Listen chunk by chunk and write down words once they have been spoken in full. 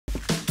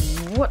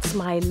What's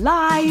my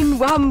line?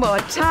 One more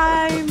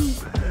time.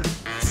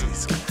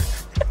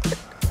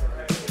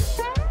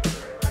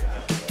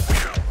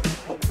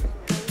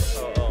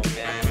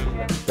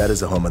 That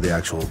is the home of the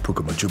actual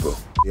Pucamachubu,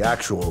 the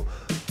actual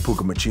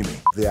Pucamachimi,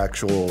 the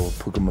actual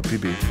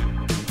Pucamapipi.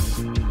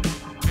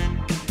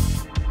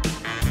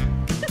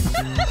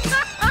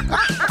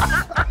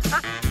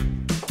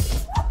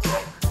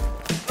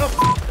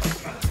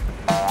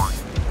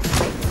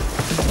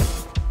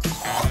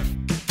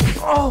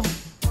 Oh!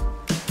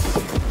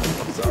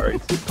 I'm sorry.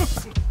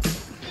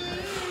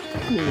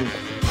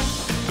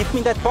 Give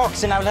me that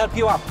box and I will help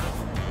you up.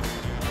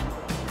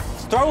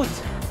 Throw it.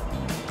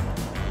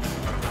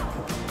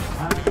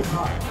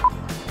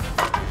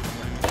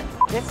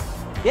 Yes,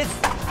 yes.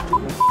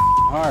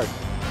 Hard.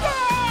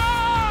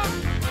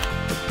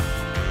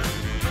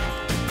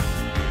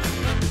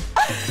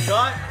 I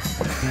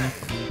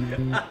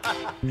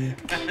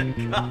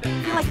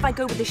feel like if I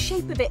go with the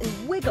shape of it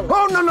and wiggle it.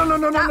 Oh, no, no, no,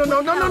 no, no, no,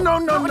 no, no, no, no,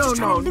 no, I'm just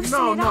trying to loosen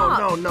no, it no,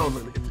 up. no,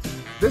 no.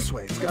 This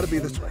way. It's got to be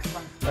this way.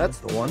 That's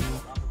the one.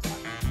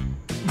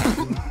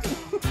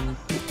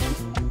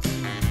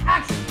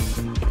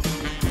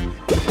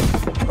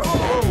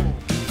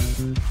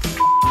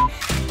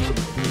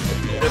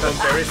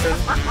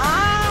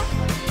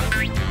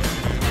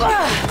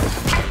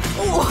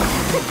 Oh.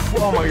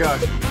 Oh my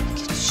gosh.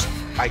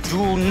 I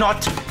do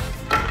not.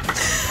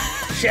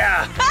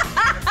 Yeah.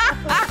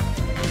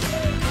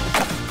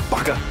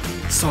 Bugger.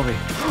 Sorry.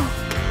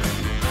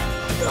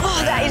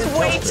 Oh, that is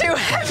way too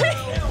heavy.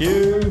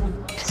 You.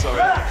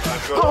 Sorry, I've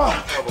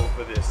got trouble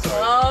for this.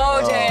 Sorry.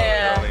 Oh,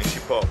 dear. Darling, she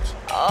popped.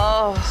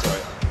 Oh.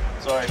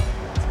 Sorry.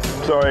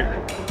 Sorry.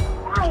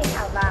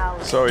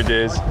 Sorry,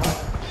 dears.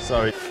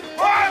 Sorry.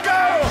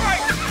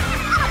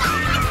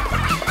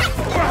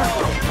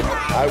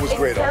 I was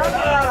great on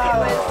that.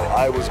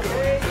 I was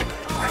good.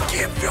 I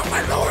can't feel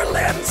my lower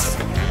limbs.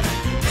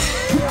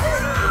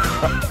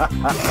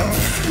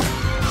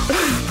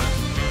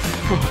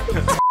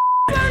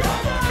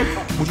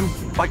 Would you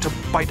like to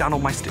bite down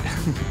on my stick?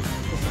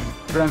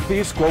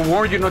 Francisco, I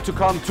warned you not to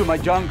come to my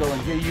jungle,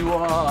 and here you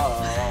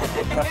are.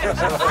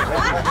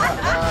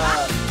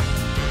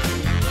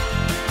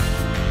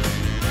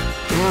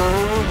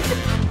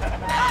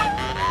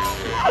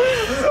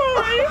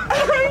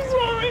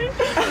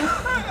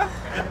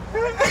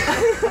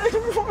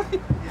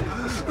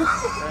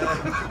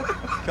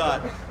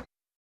 Cut.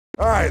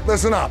 All right,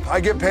 listen up.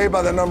 I get paid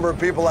by the number of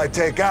people I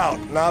take out,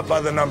 not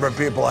by the number of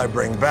people I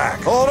bring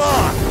back. Hold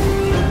on!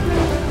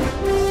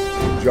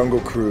 Jungle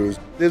Cruise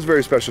is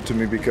very special to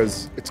me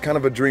because it's kind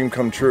of a dream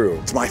come true.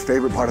 It's my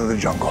favorite part of the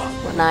jungle.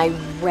 When I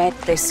read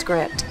this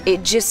script,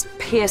 it just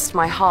pierced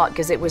my heart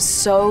because it was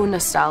so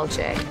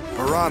nostalgic.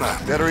 Piranha,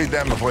 better eat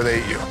them before they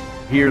eat you.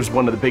 Here's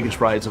one of the biggest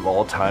rides of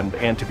all time,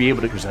 and to be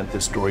able to present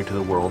this story to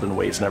the world in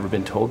ways never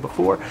been told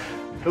before,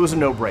 it was a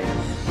no-brainer.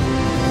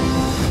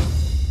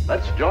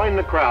 Let's join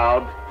the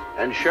crowd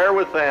and share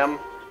with them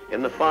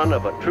in the fun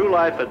of a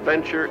true-life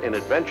adventure in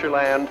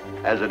Adventureland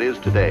as it is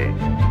today.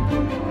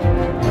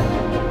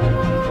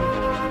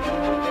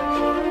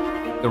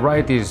 The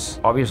ride is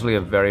obviously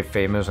a very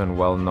famous and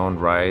well-known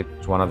ride.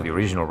 It's one of the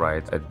original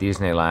rides at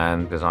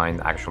Disneyland,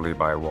 designed actually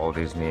by Walt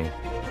Disney.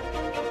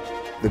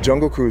 The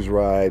Jungle Cruise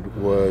ride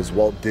was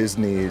Walt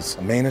Disney's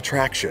main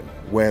attraction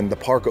when the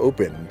park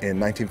opened in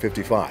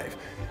 1955.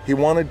 He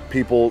wanted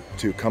people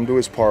to come to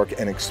his park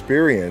and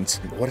experience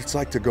what it's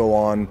like to go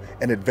on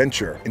an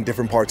adventure in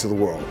different parts of the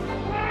world.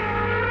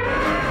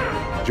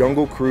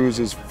 Jungle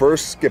Cruise's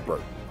first skipper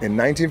in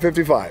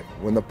 1955,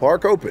 when the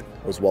park opened,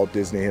 was Walt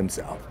Disney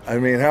himself. I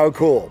mean, how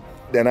cool.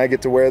 And I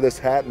get to wear this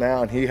hat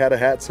now, and he had a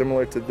hat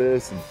similar to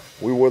this, and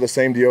we wore the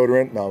same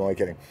deodorant. No, I'm only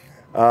kidding.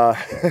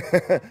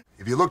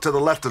 If you look to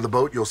the left of the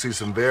boat, you'll see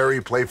some very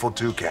playful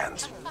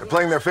toucans. They're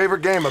playing their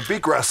favorite game of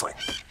beak wrestling.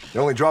 The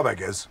only drawback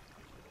is,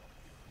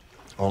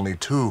 only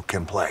two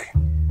can play.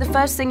 The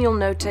first thing you'll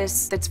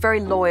notice that's very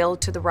loyal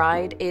to the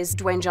ride is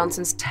Dwayne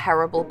Johnson's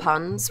terrible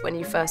puns when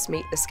you first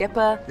meet the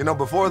skipper. You know,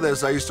 before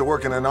this, I used to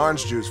work in an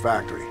orange juice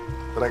factory,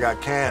 but I got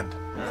canned.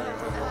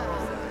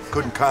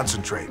 Couldn't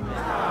concentrate.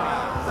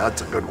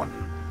 That's a good one.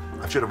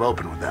 I should have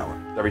opened with that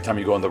one. Every time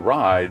you go on the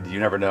ride, you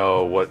never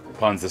know what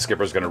puns the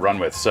skipper's gonna run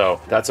with, so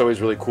that's always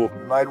really cool.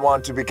 You might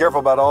want to be careful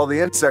about all the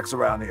insects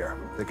around here.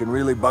 They can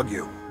really bug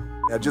you.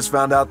 I just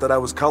found out that I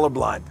was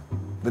colorblind.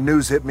 The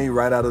news hit me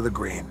right out of the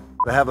green.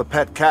 I have a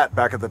pet cat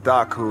back at the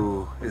dock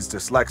who is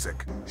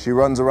dyslexic. She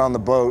runs around the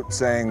boat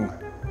saying,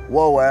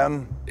 "Whoa,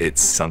 Em."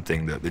 It's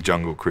something that the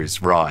Jungle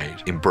Cruise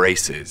ride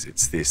embraces.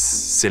 It's this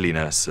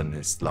silliness and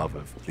this love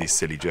of these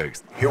silly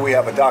jokes. Here we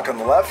have a dock on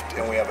the left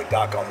and we have a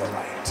dock on the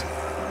right.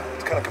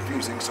 It's kind of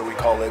confusing, so we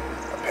call it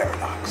a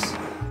paradox.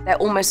 They're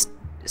almost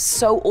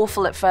so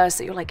awful at first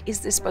that you're like, is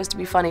this supposed to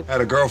be funny? I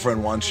had a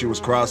girlfriend once, she was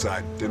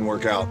cross-eyed, didn't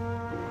work out.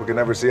 We could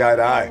never see eye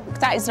to eye.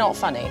 That is not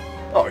funny.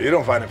 Oh, you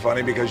don't find it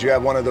funny because you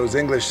have one of those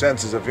English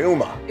senses of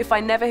humor. If I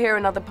never hear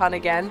another pun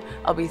again,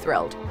 I'll be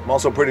thrilled. I'm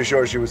also pretty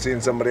sure she was seeing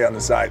somebody on the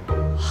side.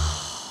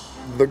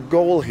 The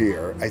goal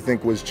here, I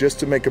think, was just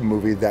to make a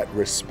movie that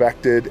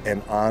respected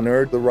and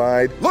honored the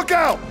ride. Look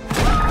out!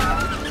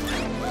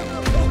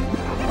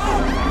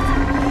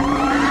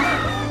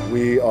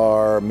 We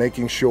are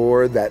making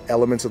sure that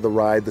elements of the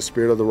ride, the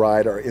spirit of the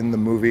ride, are in the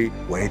movie.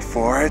 Wait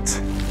for it.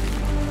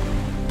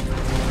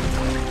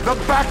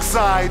 The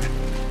backside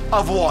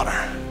of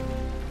water.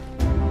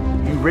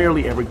 You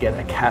rarely ever get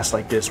a cast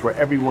like this where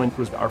everyone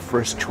was our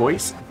first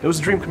choice. It was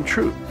a dream come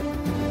true.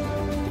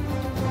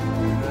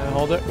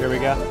 Hold it, here we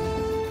go.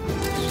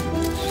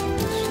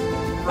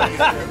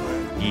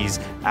 These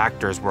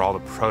actors were all the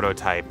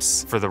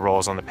prototypes for the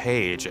roles on the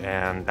page,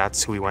 and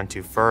that's who we went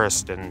to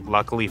first, and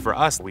luckily for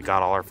us, we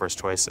got all our first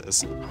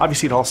choices.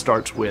 Obviously, it all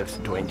starts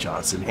with Dwayne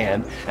Johnson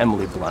and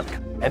Emily Blunt.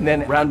 And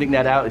then rounding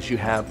that out is you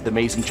have the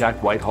amazing Jack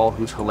Whitehall,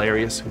 who's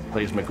hilarious, who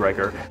plays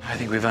McGregor. I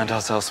think we've earned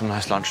ourselves some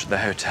nice lunch at the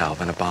hotel,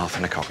 then a bath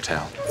and a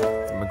cocktail.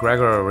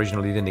 McGregor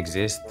originally didn't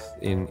exist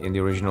in the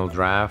original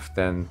draft,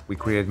 and we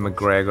created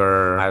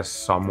McGregor as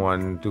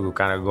someone to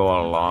kind of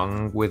go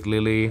along with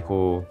Lily,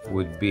 who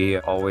would be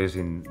always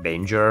in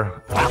danger.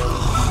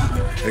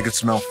 They could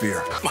smell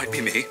fear. Might be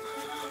me.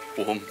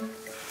 Warm,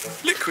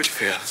 liquid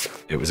fear.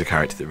 It was a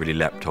character that really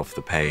leapt off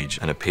the page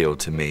and appealed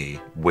to me.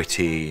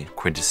 Witty,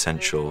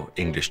 quintessential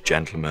English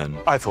gentleman.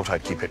 I thought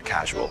I'd keep it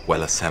casual.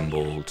 Well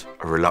assembled,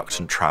 a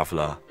reluctant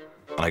traveller.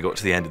 And I got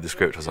to the end of the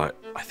script, I was like,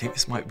 I think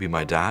this might be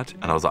my dad.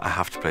 And I was like, I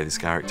have to play this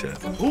character.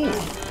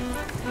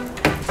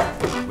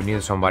 We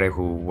needed somebody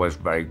who was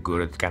very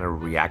good at kind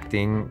of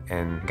reacting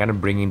and kind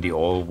of bringing the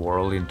old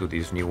world into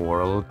this new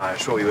world. I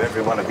assure you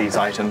every one of these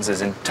items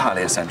is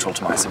entirely essential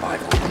to my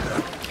survival.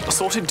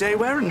 Assorted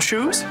daywear and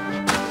shoes?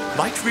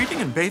 Light reading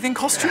and bathing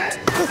costumes?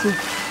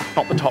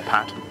 Not the top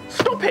hat.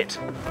 Stop it!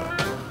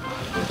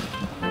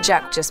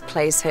 Jack just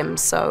plays him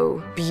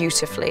so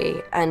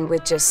beautifully and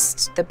with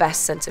just the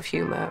best sense of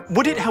humor.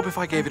 Would it help if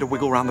I gave it a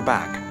wiggle around the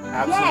back?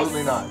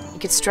 Absolutely not. You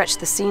could stretch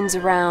the scenes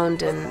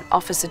around and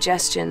offer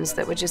suggestions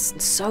that were just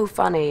so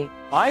funny.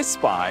 I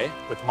spy,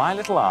 with my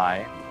little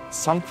eye,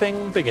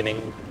 something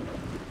beginning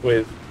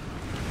with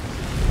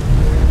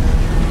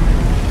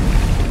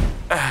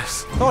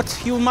S.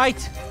 Thought you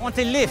might want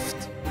a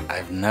lift.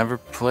 I've never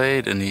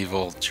played an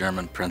evil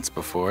German prince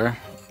before,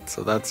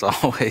 so that's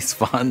always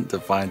fun to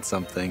find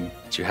something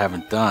that you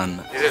haven't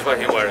done. This is what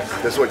he wears.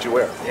 This is what you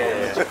wear.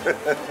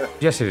 Yeah.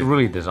 Jesse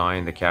really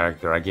designed the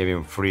character. I gave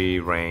him free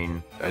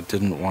reign. I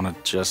didn't want to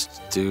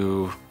just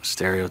do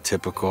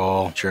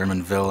stereotypical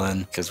German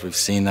villain, because we've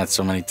seen that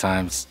so many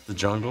times. The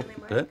jungle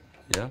bit?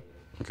 Yeah?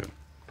 Okay.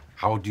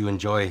 How do you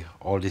enjoy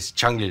all this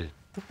jungle?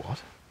 The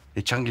what?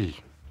 The jungle.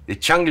 The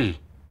jungle.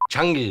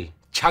 Jungle.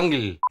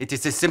 Jungle. It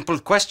is a simple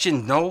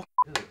question, no?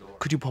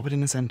 Could you pop it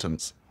in a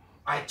sentence?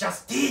 I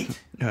just did.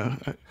 No.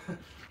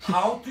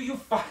 How do you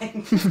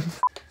find...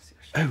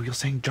 Oh, you're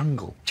saying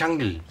jungle.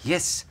 Jungle,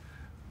 yes.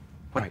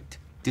 What Right.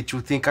 did you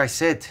think I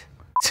said?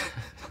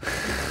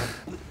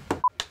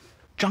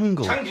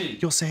 Jungle. Jungle.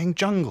 You're saying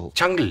jungle.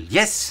 Jungle,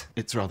 yes.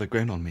 It's rather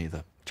grown on me,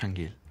 the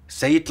jungle.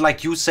 Say it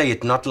like you say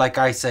it, not like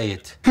I say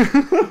it.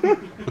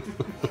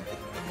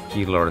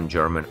 He learned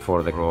German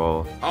for the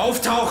role.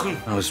 Auftauchen!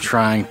 I was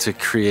trying to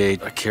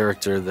create a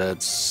character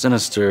that's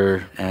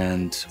sinister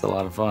and a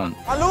lot of fun.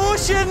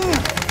 Hallution!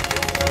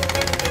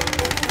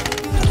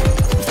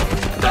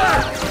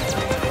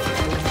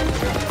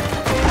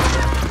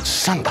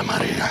 Santa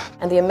Maria.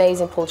 And the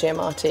amazing Paul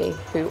Giamatti,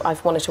 who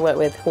I've wanted to work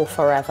with for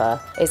forever,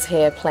 is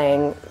here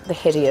playing the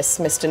hideous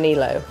Mr.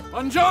 Nilo.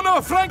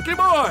 Buongiorno, Frankie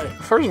boy!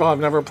 First of all, I've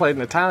never played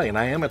an Italian.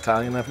 I am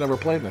Italian. I've never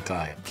played an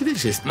Italian.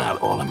 This is not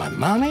all of my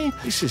money.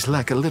 This is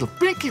like a little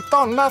pinky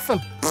ton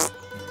nothing.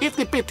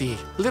 Itty bitty,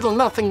 little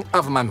nothing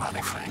of my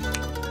money, Frank.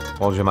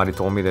 Paul Giamatti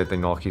told me that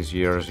in all his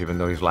years, even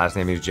though his last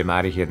name is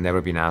Giamatti, he had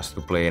never been asked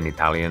to play an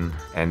Italian,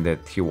 and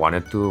that he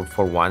wanted to,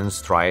 for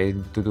once, try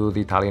to do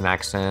the Italian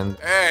accent.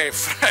 Hey,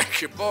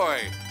 Frankie boy,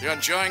 you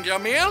enjoying your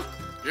meal?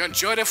 You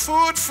enjoy the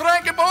food,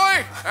 Frankie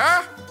boy?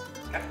 Huh?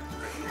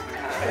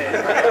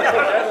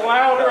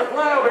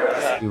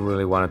 He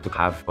really wanted to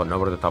have an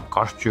over-the-top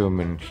costume,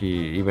 and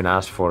he even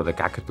asked for the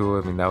cockatoo.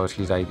 I mean, that was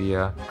his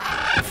idea.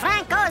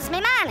 Frank owes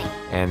me money.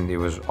 And it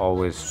was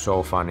always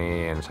so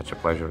funny and such a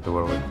pleasure to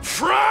work with.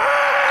 Frank!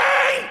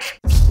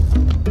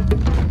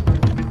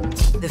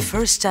 The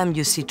first time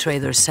you see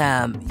Trader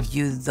Sam,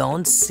 you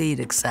don't see it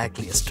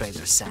exactly as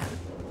Trader Sam.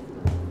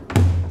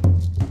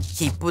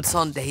 He puts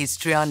on the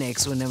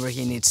histrionics whenever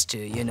he needs to,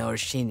 you know, or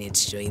she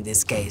needs to in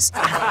this case.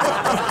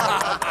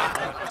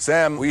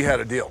 Sam, we had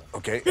a deal,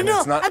 okay?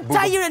 No, I'm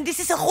tired and this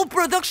is a whole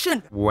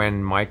production.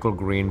 When Michael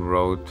Green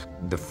wrote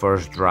the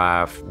first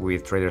draft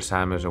with Trader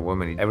Sam as a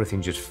woman,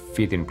 everything just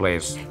fit in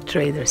place.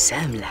 Trader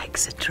Sam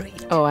likes a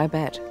treat. Oh, I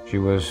bet. She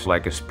was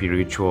like a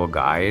spiritual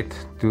guide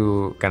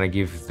to kind of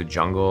give the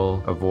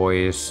jungle a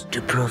voice.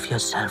 To prove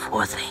yourself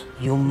worthy,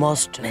 you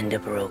must mend a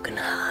broken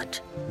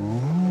heart.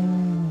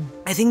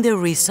 I think the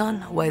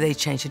reason why they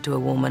changed it to a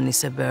woman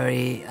is a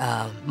very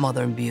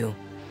modern view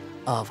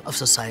of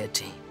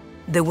society.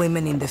 The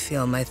women in the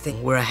film, I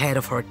think, were ahead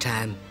of her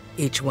time,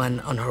 each one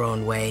on her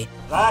own way.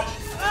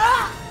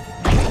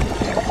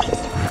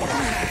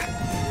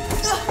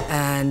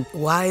 And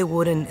why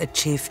wouldn't a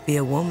chief be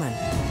a woman?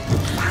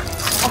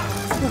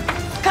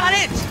 Cut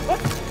it!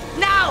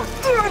 Now!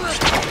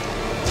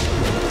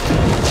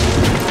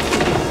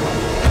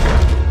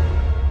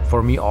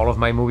 For me, all of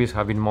my movies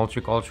have been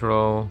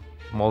multicultural,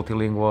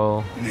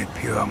 multilingual.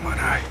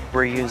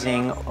 We're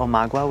using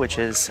Omagua, which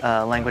is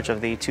a language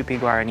of the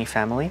Tupi-Guarani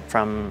family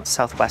from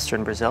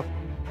southwestern Brazil.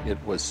 It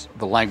was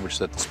the language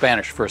that the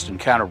Spanish first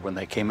encountered when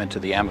they came into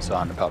the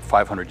Amazon about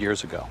 500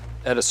 years ago.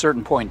 At a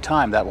certain point in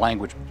time, that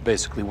language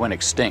basically went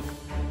extinct.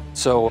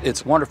 So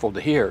it's wonderful to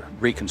hear,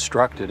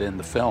 reconstructed in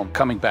the film,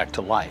 coming back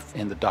to life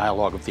in the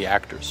dialogue of the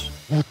actors.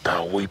 It's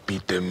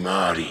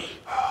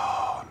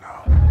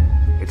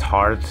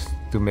hard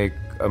to make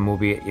a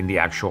movie in the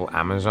actual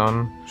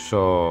Amazon,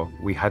 so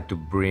we had to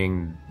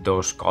bring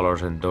those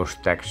colors and those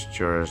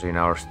textures in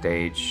our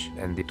stage,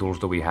 and the tools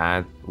that we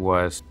had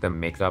was the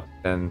makeup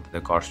and the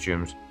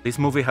costumes. This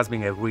movie has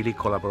been a really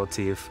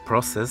collaborative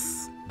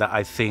process that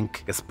I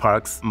think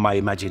sparks my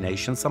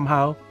imagination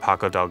somehow.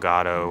 Paco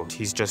Delgado,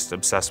 he's just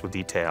obsessed with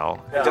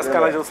detail. Just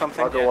can I do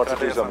something? Paco wants to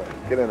do something.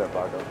 Get in there,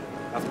 Paco.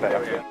 That's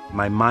better.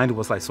 My mind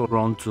was like so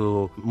drawn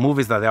to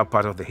movies that are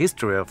part of the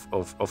history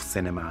of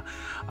cinema.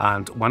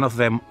 And one of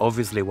them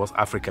obviously was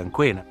African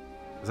Queen.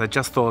 I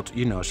just thought,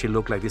 you know, she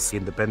looked like this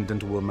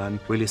independent woman,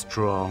 really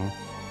strong.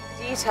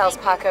 Details,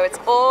 Paco, it's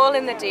all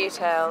in the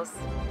details.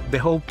 The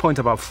whole point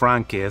about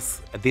Frank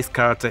is this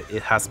character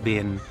has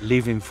been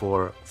living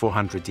for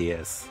 400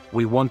 years.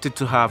 We wanted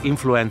to have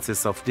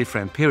influences of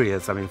different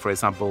periods. I mean, for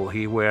example,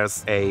 he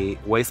wears a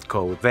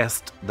waistcoat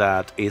vest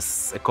that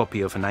is a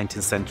copy of a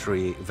 19th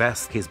century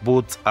vest. His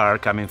boots are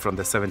coming from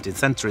the 17th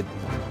century.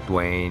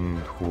 Dwayne,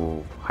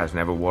 who has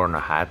never worn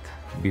a hat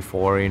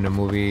before in a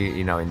movie,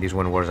 you know, in this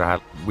one wears a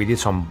hat. We did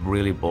some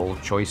really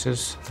bold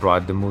choices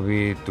throughout the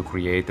movie to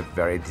create a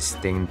very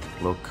distinct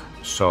look,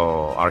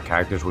 so our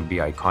characters would be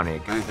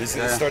iconic. Does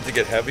it start to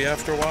get heavy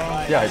after a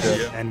while? Yeah, it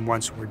did. And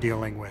once we're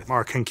dealing with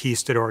our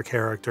conquistador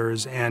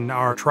characters and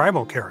our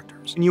tribal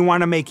characters, and you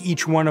want to make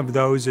each one of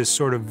those as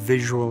sort of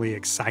visually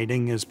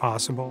exciting as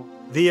possible.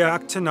 The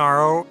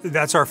Actonaro,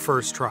 that's our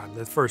first tribe,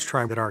 the first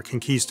tribe that our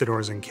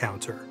conquistadors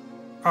encounter.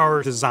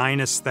 Our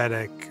design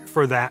aesthetic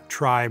for that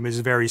tribe is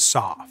very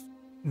soft.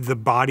 The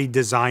body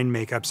design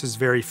makeups is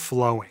very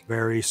flowing,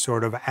 very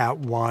sort of at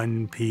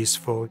one,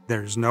 peaceful.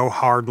 There's no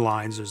hard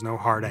lines, there's no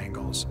hard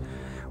angles.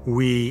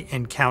 We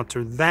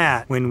encounter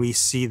that when we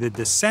see the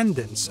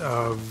descendants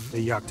of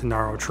the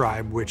Actonaro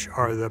tribe, which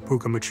are the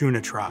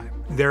Pucamuchuna tribe.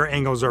 Their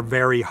angles are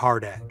very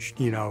hard-edged.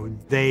 You know,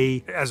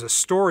 they, as a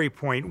story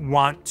point,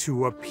 want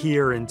to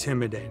appear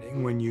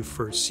intimidating when you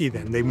first see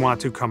them. They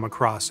want to come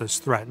across as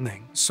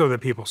threatening so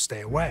that people stay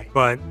away.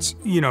 But,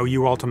 you know,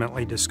 you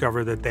ultimately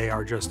discover that they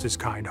are just as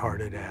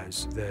kind-hearted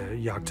as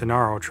the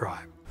Actonaro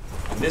tribe.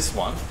 And this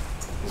one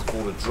is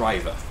called a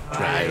driver.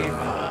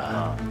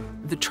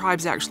 The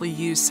tribes actually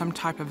used some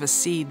type of a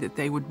seed that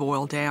they would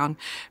boil down,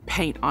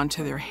 paint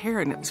onto their hair,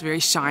 and it was very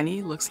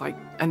shiny, looks like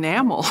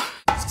enamel.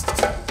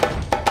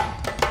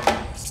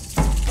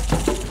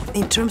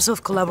 In terms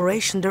of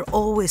collaboration, they're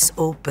always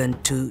open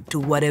to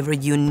whatever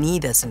you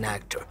need as an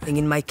actor. And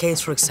in my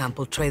case, for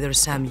example, Trader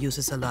Sam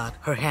uses a lot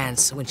her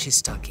hands when she's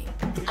talking.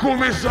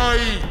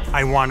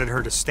 I wanted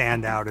her to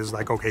stand out as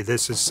like, okay,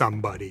 this is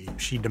somebody.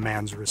 She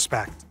demands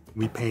respect.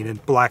 We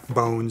painted black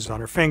bones on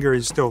her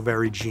fingers, still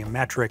very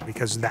geometric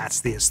because that's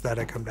the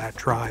aesthetic of that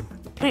tribe.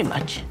 Pretty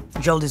much.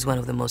 Joel is one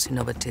of the most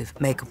innovative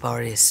makeup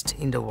artists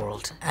in the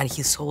world, and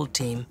his whole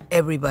team,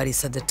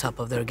 everybody's at the top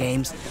of their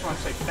games. I just want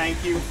to say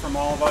thank you from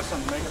all of us on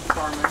the makeup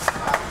department.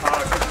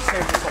 Because you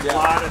saved us a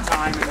lot of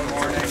time in the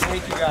morning.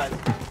 Thank you, guys.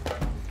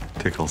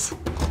 Tickles.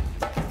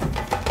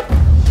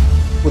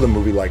 With a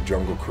movie like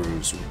Jungle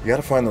Cruise, you got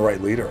to find the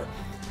right leader.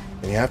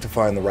 And you have to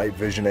find the right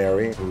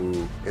visionary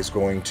who is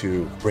going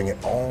to bring it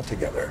all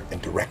together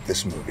and direct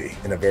this movie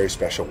in a very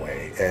special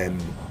way. And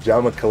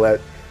Jaume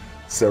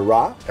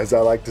Collet-Serra, as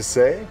I like to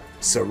say,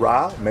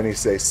 Serra, many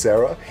say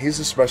Sarah, he's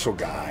a special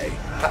guy.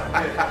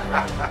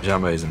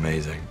 Jaume is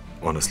amazing.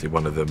 Honestly,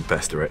 one of the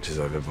best directors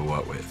I've ever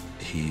worked with.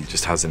 He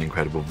just has an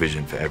incredible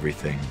vision for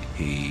everything.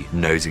 He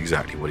knows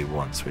exactly what he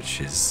wants,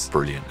 which is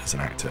brilliant as an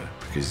actor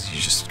because you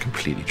just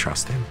completely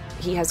trust him.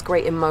 He has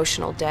great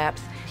emotional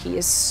depth. He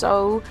is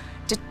so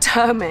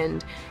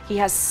determined. He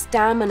has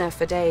stamina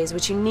for days,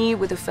 which you need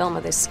with a film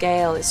of this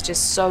scale. It's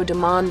just so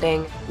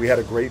demanding. We had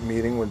a great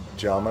meeting with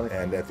Jaume,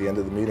 and at the end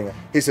of the meeting,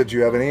 he said, "Do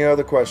you have any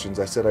other questions?"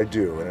 I said, "I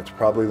do, and it's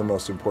probably the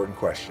most important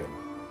question.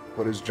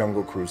 What is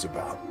Jungle Cruise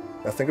about?"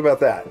 Now think about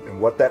that,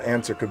 and what that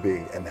answer could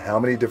be, and how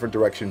many different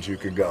directions you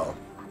could go.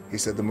 He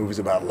said the movie's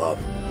about love.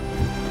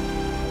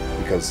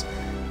 Because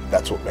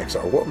that's what makes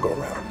our world go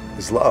round,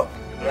 is love.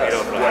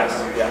 Yes.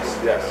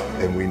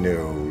 And we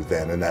knew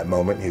then in that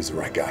moment, he's the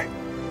right guy.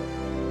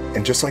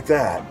 And just like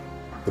that,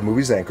 the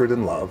movie's anchored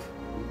in love.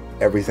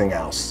 Everything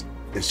else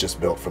is just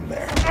built from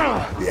there.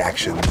 The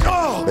action,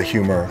 the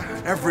humor.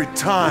 Every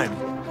time.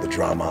 The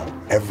drama,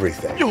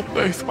 everything. You're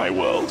both my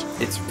world.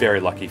 It's very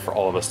lucky for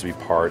all of us to be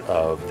part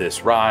of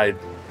this ride,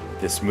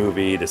 this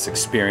movie, this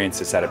experience,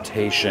 this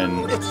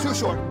adaptation. It's too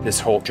short. This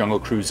whole Jungle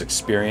Cruise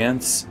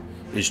experience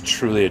is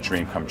truly a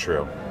dream come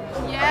true.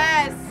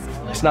 Yes!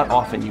 It's not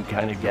often you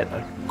kind of get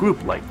a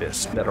group like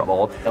this that are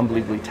all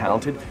unbelievably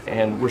talented,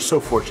 and we're so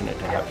fortunate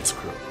to have this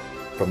crew.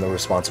 From the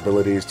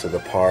responsibilities to the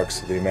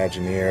parks, to the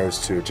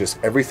Imagineers, to just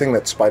everything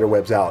that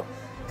Spiderweb's out,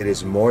 it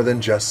is more than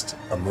just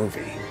a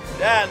movie.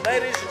 Dan,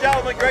 ladies and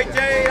gentlemen, great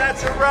day,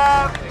 that's a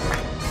wrap.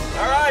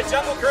 All right,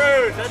 Jungle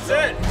Cruise, that's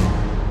it.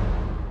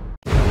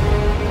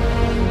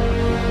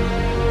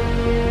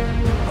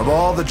 Of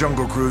all the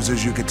jungle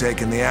cruises you could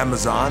take in the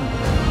Amazon,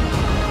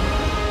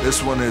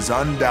 this one is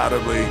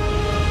undoubtedly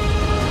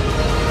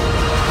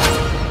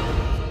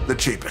the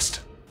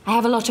cheapest. I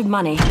have a lot of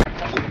money.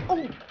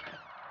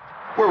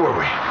 Where were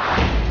we?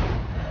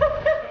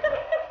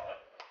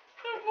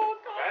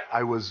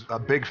 I was a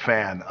big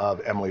fan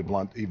of Emily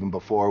Blunt even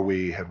before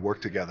we had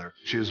worked together.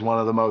 She was one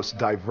of the most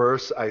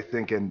diverse, I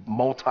think, and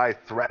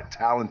multi-threat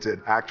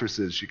talented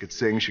actresses. She could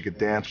sing, she could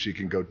dance, she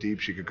could go deep,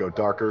 she could go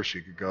darker,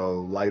 she could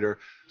go lighter.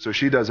 So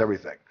she does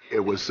everything. It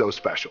was so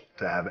special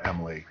to have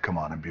Emily come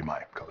on and be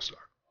my co-star.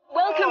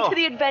 Welcome to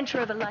the adventure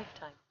of a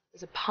lifetime.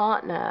 As a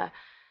partner,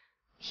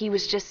 he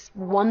was just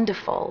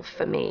wonderful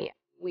for me.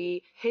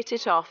 We hit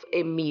it off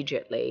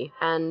immediately,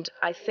 and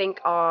I think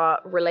our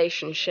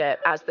relationship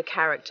as the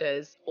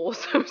characters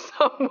also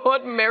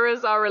somewhat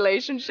mirrors our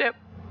relationship.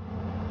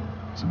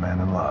 It's a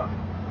man in love.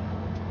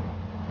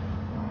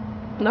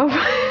 No.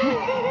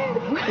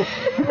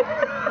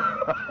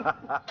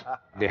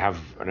 They have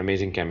an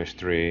amazing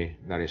chemistry.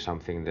 That is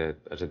something that,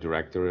 as a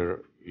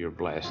director, you're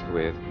blessed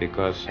with,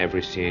 because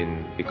every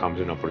scene becomes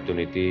an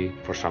opportunity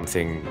for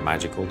something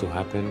magical to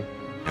happen.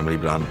 Emily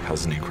Blunt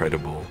has an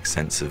incredible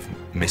sense of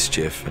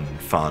mischief and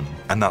fun,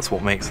 and that's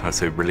what makes her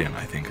so brilliant,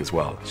 I think, as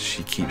well.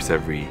 She keeps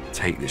every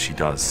take that she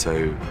does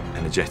so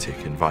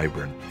energetic and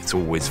vibrant. It's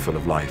always full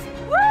of life.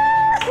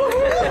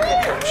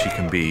 She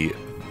can be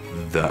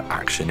the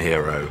action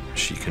hero,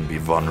 she can be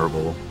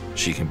vulnerable,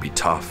 she can be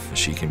tough,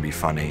 she can be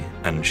funny,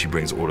 and she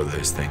brings all of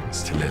those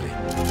things to Lily.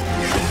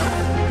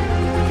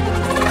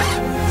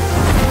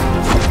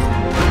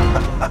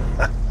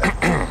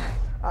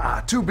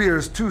 2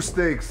 beers, 2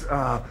 steaks,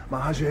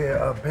 mahage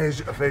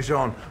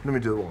feijão. Let me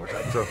do it one more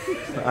time. So,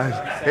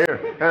 here,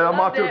 and I'm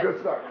off to a good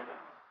start.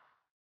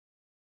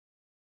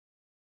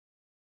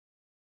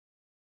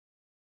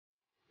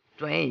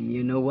 Dwayne,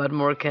 you know, what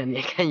more can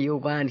you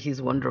want?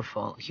 He's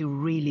wonderful. He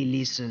really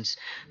listens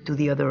to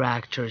the other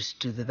actors,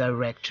 to the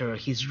director.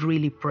 He's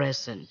really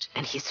present,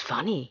 and he's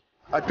funny.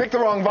 I picked the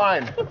wrong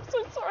vine. I'm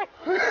so sorry.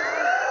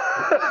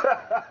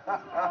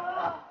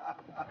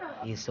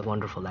 He's a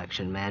wonderful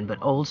action man,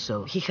 but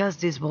also he has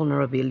this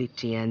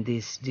vulnerability and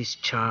this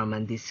charm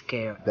and this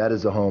care. That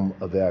is the home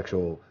of the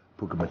actual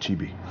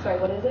Pucamachibi. Sorry,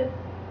 what is it?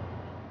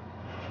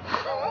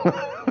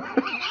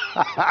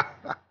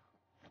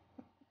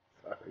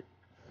 Sorry,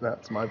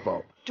 that's my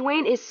fault.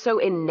 Dwayne is so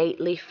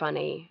innately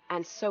funny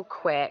and so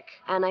quick,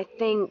 and I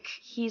think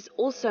he's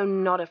also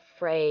not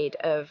afraid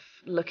of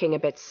looking a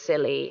bit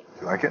silly.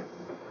 You like it?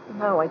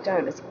 No, I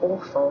don't. It's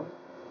awful.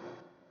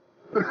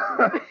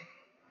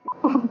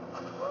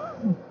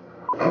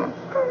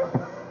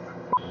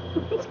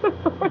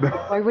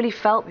 I really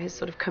felt his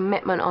sort of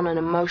commitment on an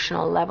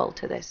emotional level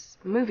to this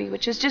movie,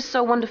 which is just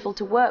so wonderful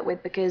to work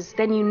with, because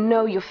then you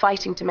know you're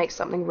fighting to make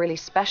something really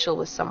special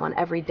with someone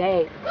every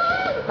day.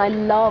 I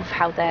love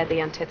how they're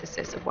the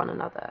antithesis of one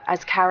another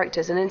as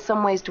characters, and in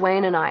some ways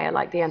Dwayne and I are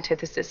like the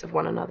antithesis of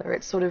one another.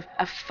 It's sort of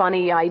a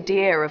funny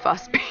idea of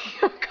us being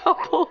a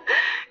couple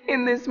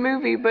in this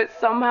movie, but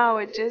somehow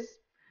it just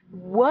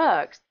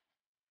works.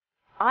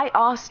 I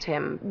asked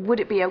him, would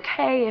it be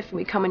okay if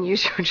we come and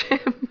use your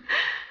gym?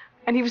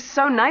 And he was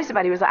so nice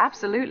about it. He was like,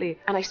 absolutely.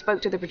 And I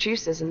spoke to the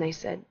producers and they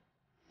said,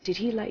 did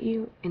he let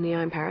you in the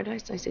Eye in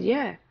Paradise? I said,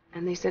 yeah.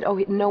 And they said,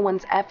 oh, no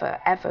one's ever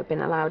been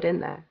allowed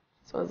in there.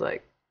 So I was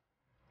like,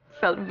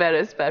 felt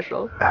very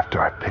special. After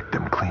I picked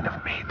them clean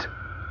of meat.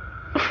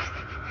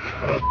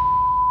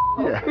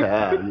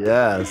 Yeah,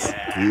 yes,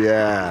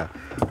 yeah.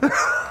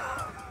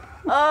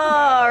 Oh,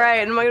 all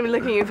right. Am I going to be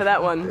looking at you for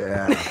that one?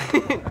 Yeah.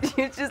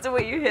 It's just the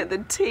way you hit the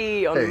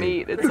T on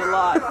meat. It's a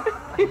lot.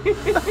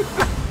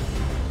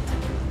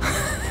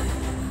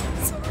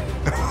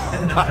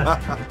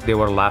 They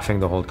were laughing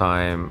the whole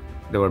time.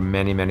 There were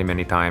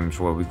many times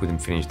where we couldn't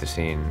finish the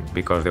scene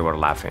because they were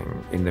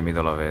laughing in the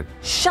middle of it.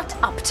 Shut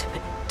up,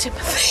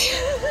 Timothy.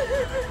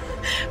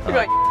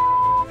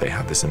 They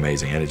have this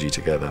amazing energy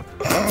together.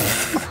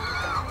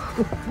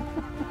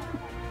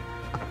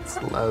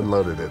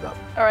 Loaded it up.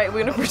 All right,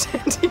 we're going to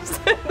pretend you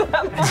said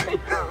that line.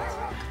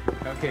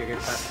 Okay, good.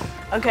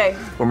 Okay.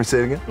 Want me to say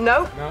it again?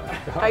 No.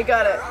 I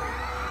got it.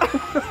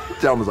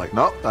 Jaume was like,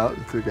 nope,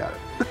 you got it.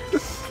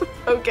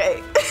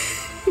 Okay.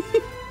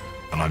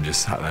 And I'm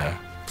just sat there,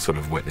 sort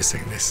of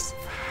witnessing this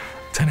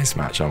tennis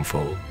match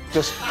unfold.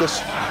 Just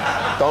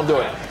don't do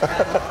it.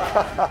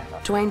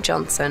 Dwayne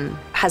Johnson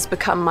has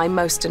become my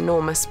most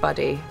enormous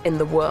buddy in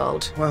the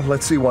world. Well,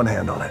 let's see one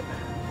hand on it.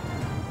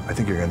 I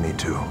think you're gonna need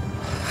 2.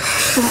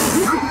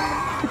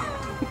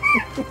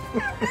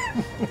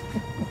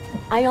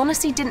 I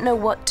honestly didn't know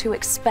what to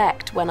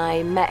expect when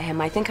I met him.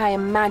 I think I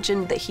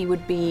imagined that he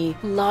would be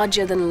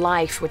larger than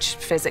life, which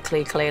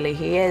physically, clearly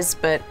he is,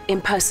 but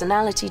in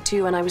personality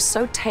too. And I was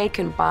so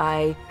taken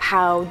by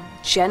how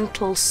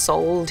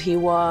gentle-souled he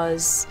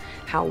was,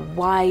 how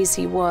wise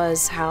he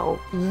was, how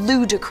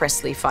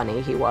ludicrously funny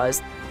he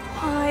was.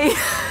 Why?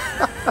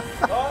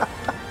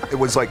 It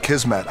was like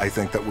kismet, I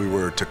think, that we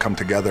were to come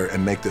together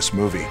and make this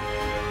movie.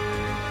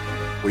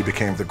 We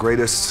became the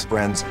greatest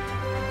friends.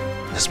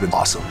 It's been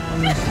awesome.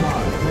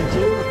 Thank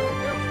you.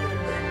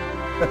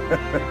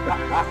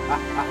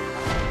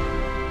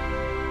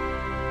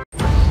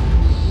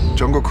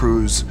 Jungle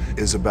Cruise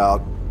is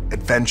about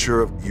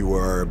adventure. You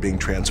are being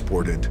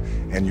transported,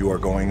 and you are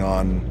going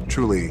on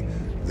truly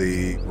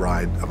the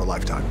ride of a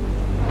lifetime.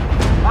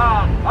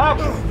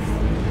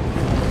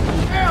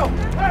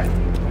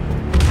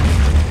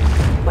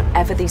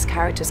 Whatever these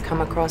characters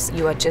come across,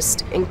 you are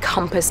just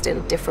encompassed in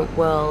a different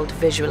world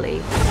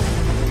visually.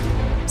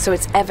 So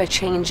it's ever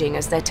changing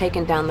as they're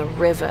taken down the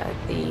river.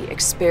 The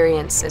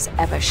experience is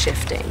ever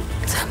shifting.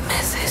 The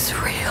myth is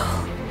real.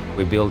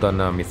 We build on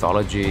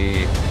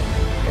mythology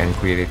and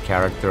created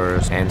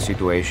characters and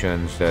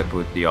situations that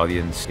put the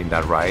audience in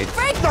that ride.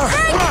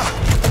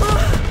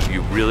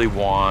 You really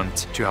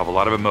want to have a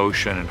lot of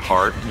emotion and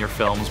heart in your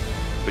films,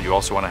 but you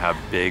also want to have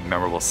big,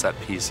 memorable set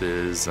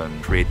pieces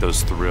and create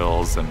those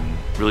thrills and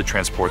really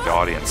transport the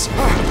audience.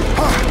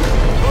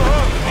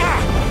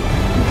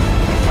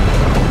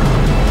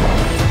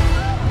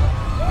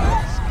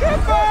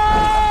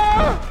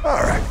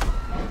 All right.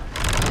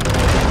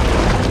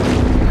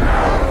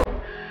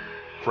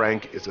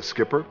 Frank is a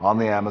skipper on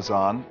the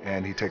Amazon,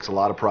 and he takes a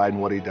lot of pride in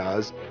what he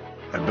does.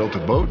 I built a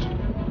boat,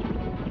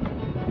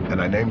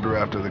 and I named her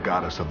after the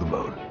goddess of the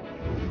moon,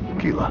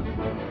 Gila.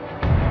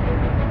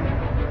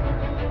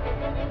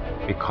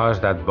 Because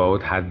that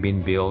boat had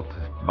been built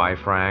by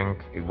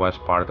Frank, it was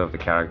part of the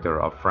character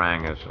of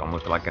Frank as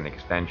almost like an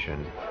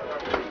extension.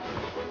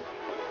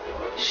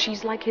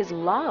 She's like his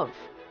love.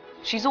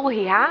 She's all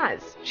he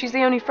has. She's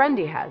the only friend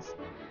he has.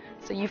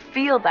 So you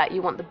feel that.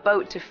 You want the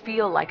boat to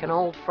feel like an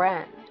old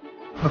friend.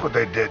 Look what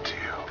they did to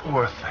you.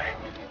 Poor thing.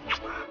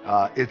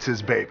 It's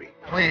his baby.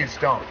 Please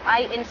don't.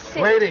 I insist,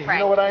 Lady, Frank.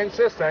 you know what I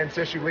insist? I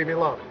insist you leave me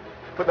alone.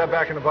 Put that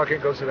back in the bucket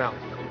and go sit down.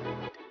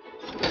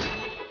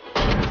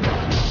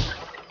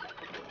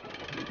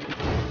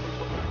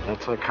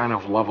 It's a kind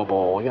of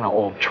lovable,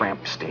 old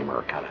tramp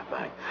steamer kind of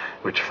thing,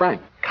 which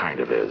Frank kind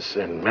of is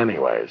in many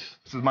ways.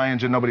 This is my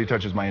engine. Nobody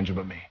touches my engine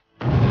but me.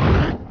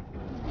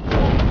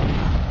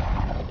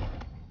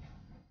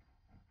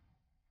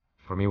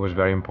 For me, it was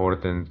very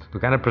important to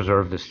kind of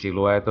preserve the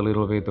silhouette a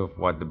little bit of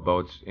what the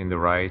boats in the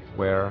ride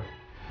were.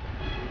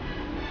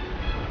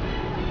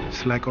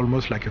 It's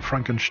almost like a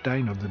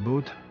Frankenstein of the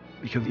boat,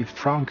 because if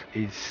Frank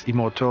is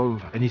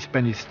immortal and he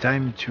spent his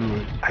time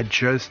to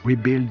adjust,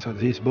 rebuild, so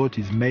this boat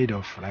is made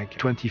of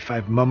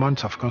 25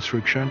 moments of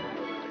construction.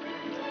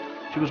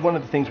 She was one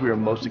of the things we were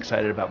most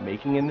excited about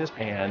making in this,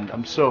 and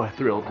I'm so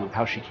thrilled with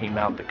how she came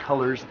out, the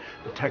colors,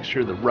 the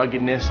texture, the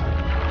ruggedness.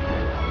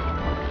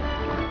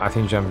 I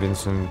think Jan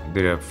Vincent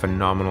did a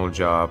phenomenal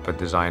job at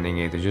designing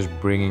it, just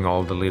bringing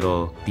all the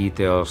little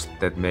details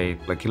that made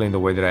Killa in the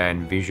way that I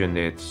envisioned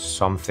it,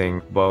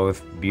 something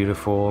both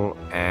beautiful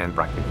and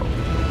practical.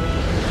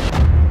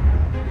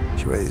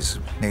 She weighs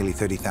nearly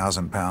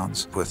 30,000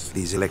 pounds with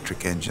these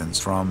electric engines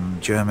from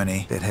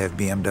Germany that have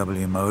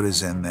BMW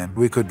motors in them.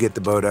 We could get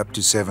the boat up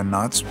to 7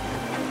 knots.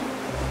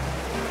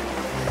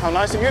 How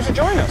nice of you to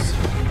join us.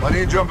 Why don't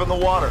you jump in the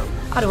water?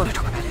 I don't want to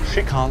talk about it.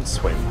 She can't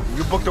swim.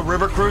 You booked a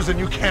river cruise and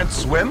you can't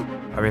swim?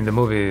 I mean, the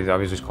movie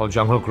obviously is called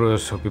Jungle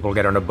Cruise, so people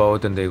get on a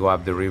boat and they go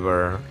up the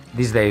river.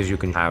 These days you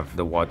can have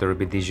the water a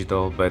bit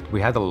digital, but we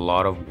had a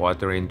lot of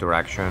water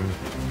interaction.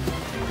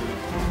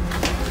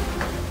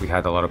 We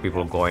had a lot of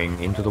people going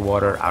into the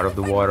water, out of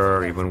the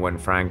water. Even when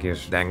Frank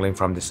is dangling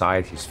from the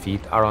side, his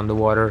feet are on the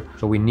water.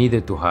 So we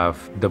needed to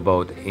have the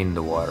boat in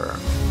the water.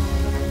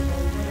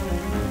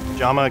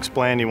 Jaume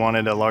explained he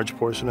wanted a large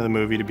portion of the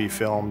movie to be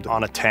filmed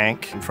on a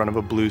tank in front of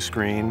a blue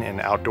screen and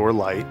outdoor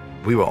light.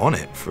 We were on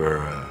it for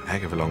a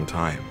heck of a long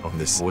time, on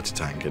this water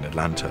tank in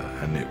Atlanta,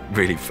 and it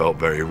really felt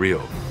very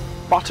real.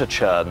 Butter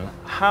churn,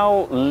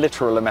 how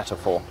literal a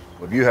metaphor?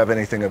 If you have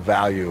anything of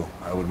value,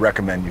 I would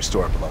recommend you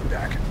store it below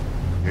deck.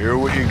 Here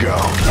we go.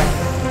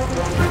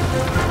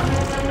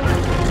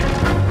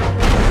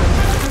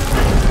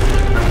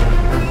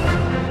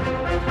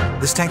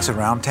 This tank's a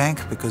round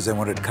tank because they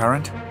wanted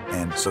current,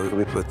 and so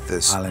we put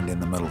this island in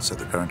the middle so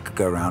the current could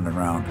go round and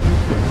round.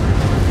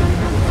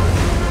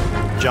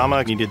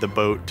 Jaume needed the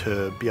boat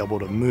to be able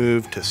to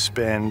move, to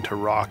spin, to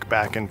rock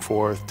back and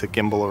forth, to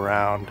gimbal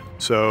around.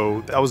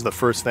 So that was the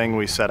first thing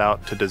we set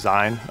out to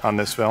design on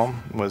this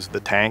film, was the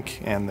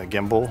tank and the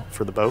gimbal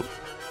for the boat.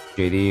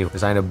 JD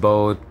designed a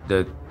boat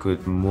that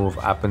could move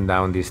up and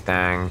down this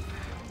tank.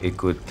 It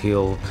could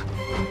tilt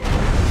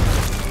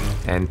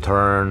and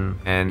turn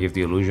and give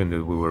the illusion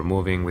that we were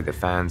moving with the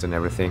fans and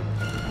everything.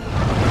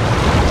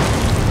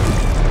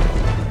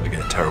 I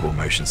get terrible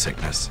motion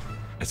sickness.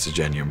 It's a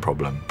genuine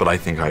problem, but I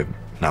think I've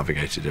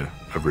navigated a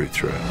route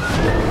through it.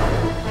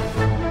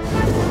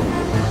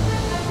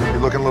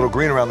 You're looking a little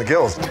green around the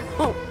gills.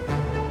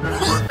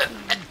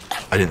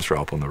 I didn't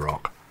throw up on the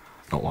rock,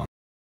 not once.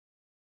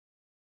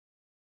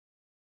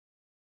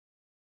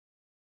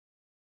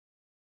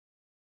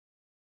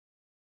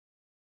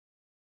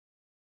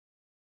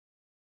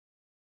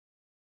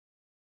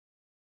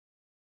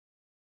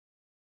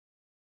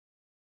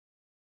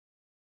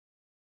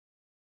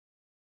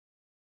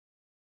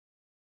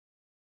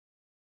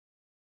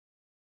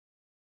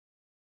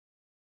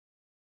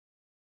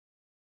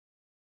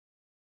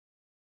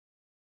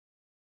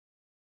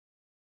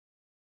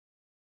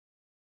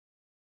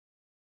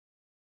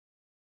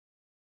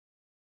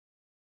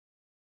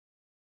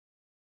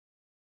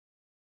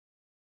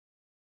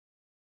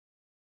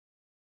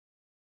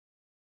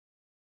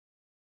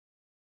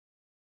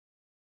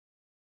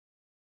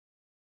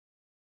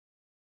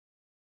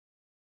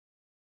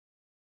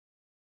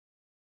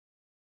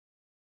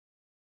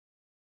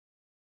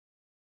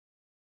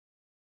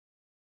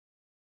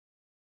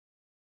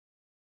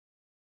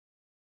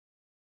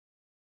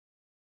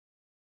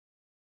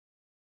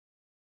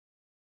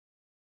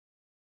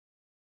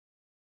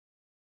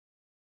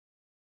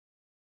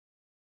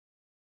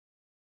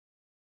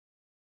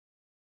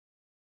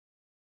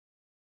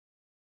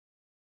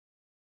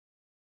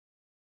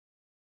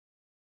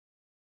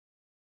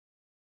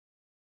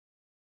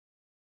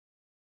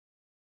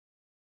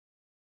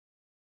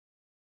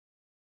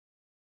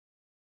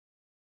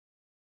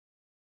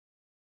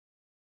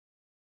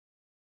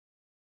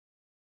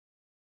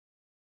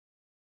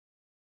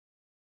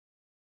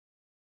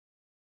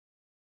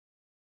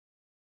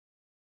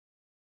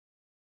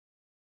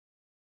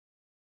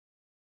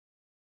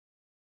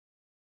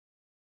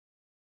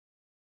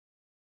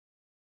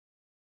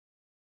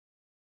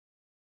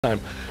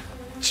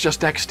 It's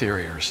just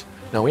exteriors,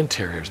 no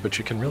interiors, but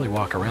you can really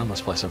walk around this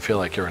place and feel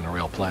like you're in a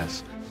real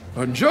place.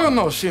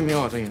 Buongiorno,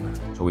 signorina.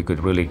 So we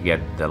could really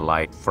get the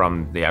light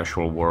from the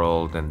actual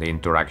world and the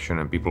interaction,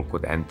 and people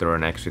could enter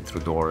and exit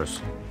through doors.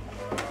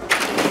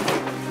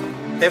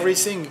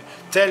 Everything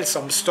tells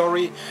some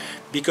story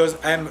because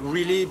I'm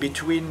really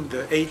between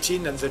the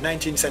 18th and the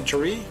 19th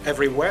century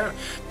everywhere,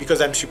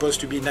 because I'm supposed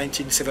to be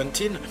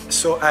 1917.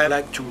 So I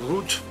like to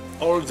root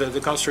all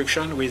the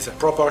construction with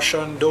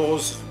proportion,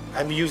 doors.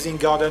 I'm using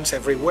gardens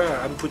everywhere.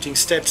 I'm putting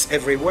steps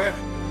everywhere.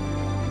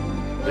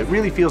 It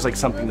really feels like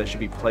something that should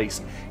be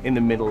placed in the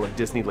middle of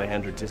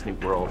Disneyland or Disney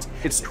World.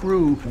 It's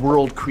true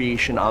world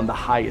creation on the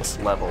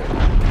highest level.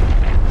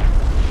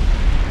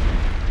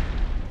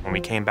 When we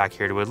came back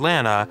here to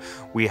Atlanta,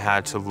 we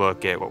had to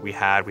look at what we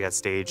had. We had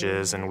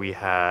stages and we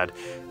had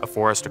a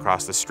forest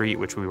across the street,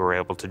 which we were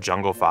able to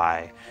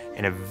junglify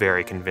in a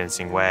very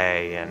convincing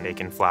way, and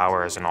making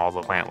flowers and all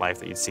the plant life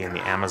that you'd see in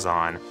the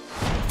Amazon.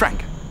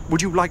 Frank,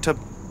 would you like to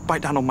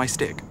bite down on my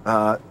stick?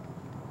 No,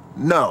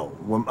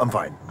 I'm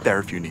fine. There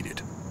if you need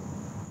it.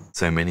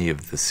 So many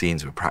of the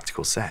scenes were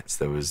practical sets.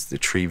 There was the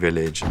tree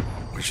village,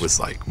 which was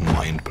like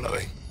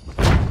mind-blowing.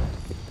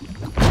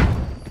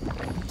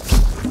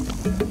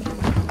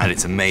 And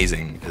it's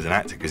amazing as an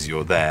actor because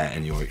you're there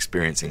and you're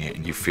experiencing it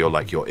and you feel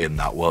like you're in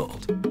that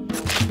world.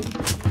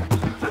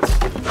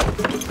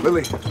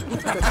 Lily.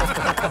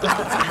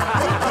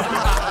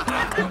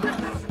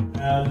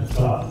 And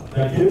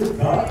thank you.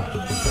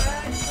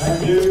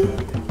 Thank you.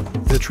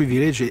 The tree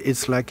village,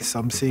 it's like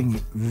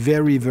something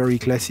very, very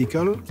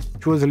classical.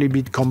 It was a little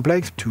bit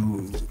complex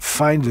to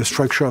find the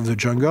structure of the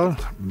jungle,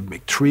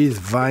 make trees,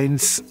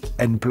 vines,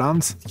 and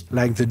plants,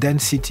 like the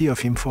density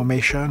of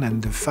information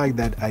and the fact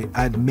that I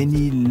had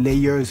many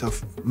layers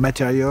of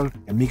material,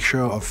 a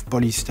mixture of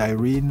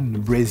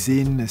polystyrene,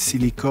 resin,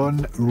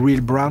 silicone,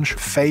 real branch,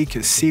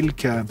 fake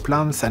silk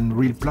plants, and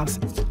real plants.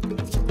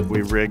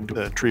 We rigged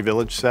the tree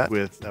village set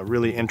with a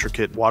really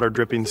intricate water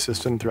dripping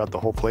system throughout the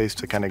whole place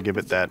to kind of give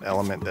it that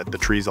element that the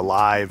tree's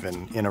alive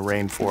and in a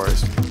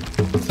rainforest.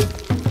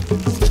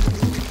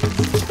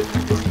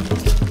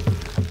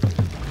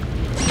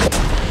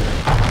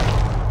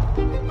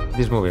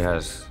 This movie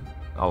has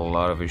a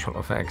lot of visual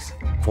effects.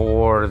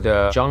 For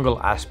the jungle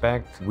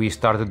aspect, we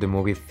started the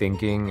movie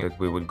thinking that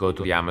we would go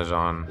to the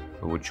Amazon,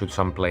 we would shoot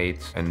some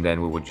plates, and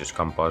then we would just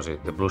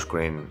composite the blue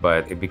screen.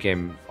 But it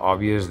became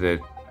obvious that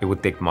it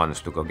would take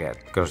months to go get,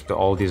 because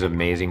all these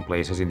amazing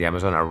places in the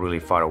Amazon are really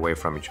far away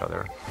from each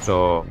other.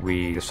 So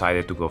we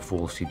decided to go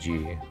full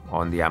CG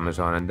on the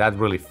Amazon, and that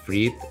really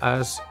freed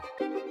us.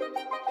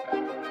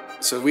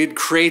 So we'd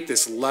create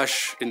this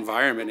lush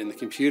environment in the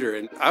computer,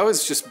 and I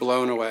was just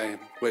blown away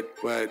with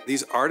what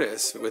these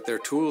artists with their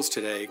tools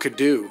today could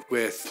do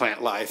with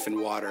plant life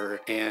and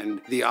water,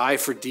 and the eye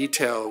for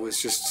detail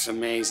was just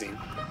amazing.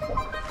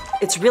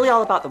 It's really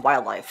all about the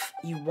wildlife.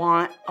 You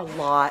want a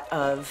lot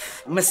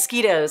of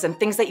mosquitoes and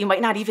things that you might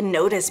not even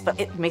notice, but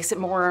it makes it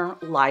more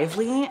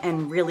lively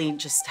and really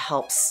just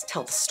helps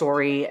tell the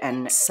story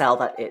and sell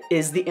that it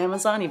is the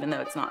Amazon, even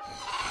though it's not.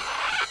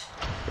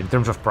 In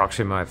terms of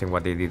Proxima, I think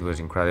what they did was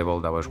incredible.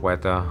 That was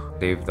Weta.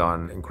 They've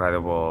done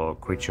incredible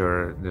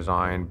creature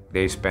design.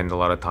 They spend a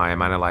lot of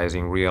time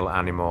analyzing real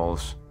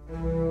animals.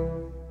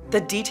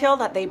 The detail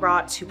that they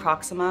brought to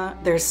Proxima,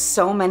 there's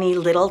so many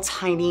little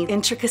tiny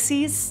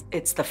intricacies.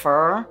 It's the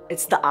fur,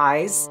 it's the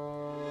eyes.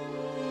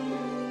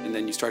 And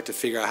then you start to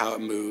figure out how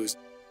it moves.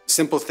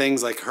 Simple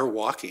things like her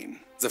walking.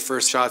 The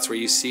first shots where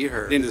you see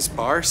her in this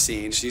bar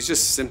scene, she's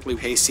just simply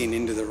pacing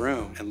into the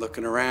room and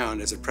looking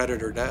around as a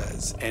predator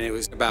does. And it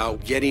was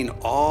about getting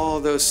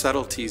all those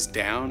subtleties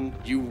down.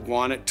 You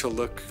want it to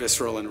look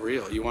visceral and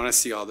real. You want to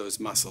see all those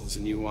muscles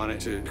and you want it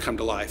to come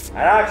to life.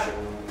 Action!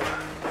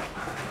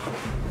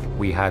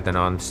 We had an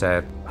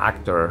on-set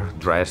actor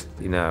dressed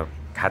in a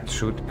cat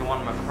suit to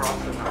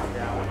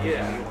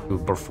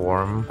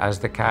perform as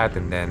the cat,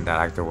 and then that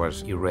actor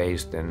was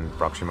erased and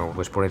Proxima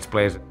was put in its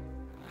place.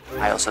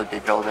 I also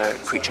did all the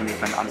creature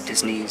movement on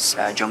Disney's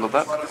Jungle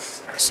Book,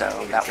 so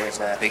that was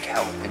a big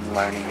help in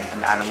learning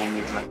an animal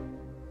movement.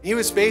 He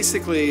was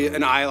basically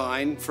an eye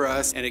line for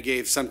us, and it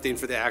gave something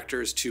for the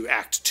actors to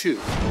act to.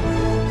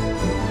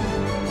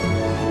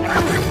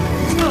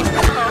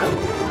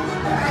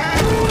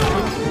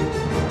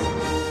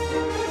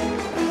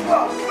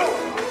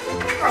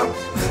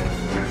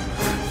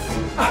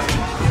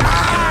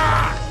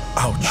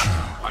 Ouch.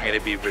 I'm going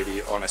to be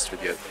really honest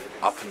with you.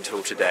 Up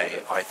until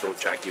today, I thought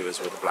jaguars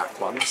were the black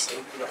ones.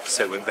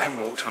 So when Ben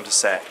walked onto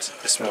set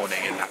this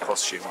morning in that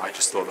costume, I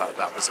just thought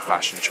that was a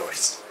fashion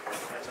choice.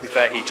 To be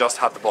fair, he just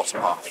had the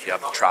bottom half, he had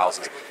the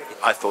trousers.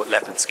 I thought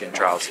leopard skin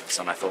trousers,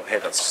 and I thought, hey,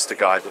 that's just a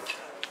guy that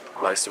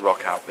likes to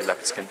rock out with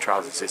leopard skin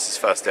trousers. It's his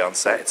first day on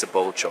set, it's a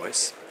bold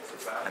choice.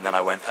 And then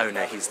I went, oh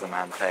no, he's the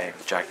man playing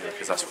the jaguar,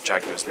 because that's what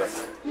jaguars look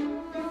like.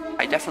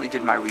 I definitely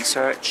did my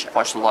research,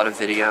 watched a lot of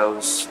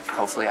videos.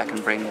 Hopefully I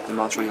can bring the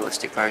most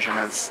realistic version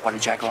of what a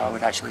jaguar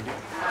would actually do.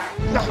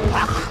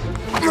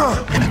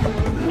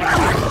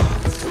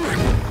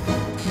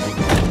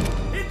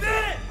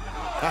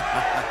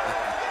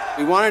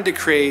 We wanted to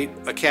create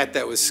a cat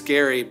that was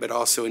scary but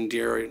also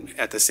endearing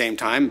at the same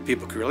time,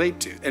 people could relate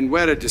to. And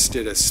Weta just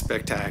did a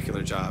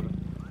spectacular job.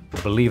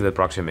 Believe that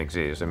Proxima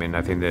exists. I mean,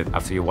 I think that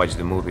after you watch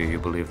the movie, you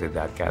believe that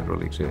that cat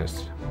really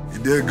exists. You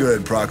did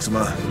good,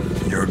 Proxima.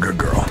 You're a good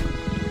girl.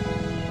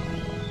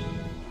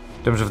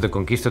 In terms of the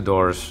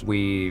conquistadors,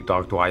 we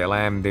talked to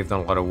ILM. They've done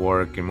a lot of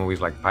work in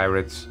movies like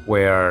Pirates,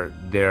 where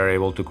they're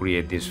able to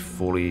create these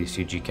fully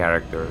CG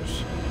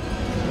characters.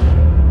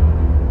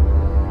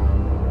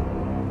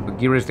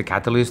 Aguirre is the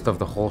catalyst of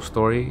the whole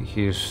story.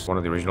 He's one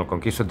of the original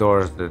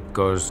conquistadors that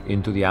goes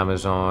into the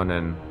Amazon,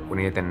 and we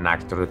needed an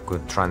actor that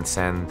could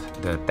transcend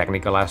the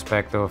technical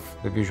aspect of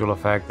the visual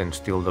effect and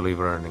still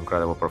deliver an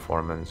incredible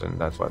performance, and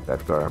that's what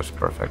Edgar was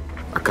perfect.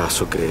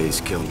 ¿Acaso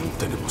creéis que aún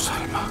tenemos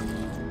alma?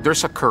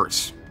 There's a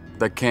curse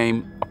that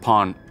came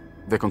upon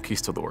the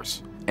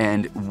conquistadors,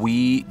 and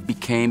we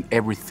became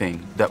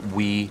everything that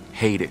we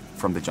hated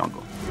from the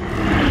jungle.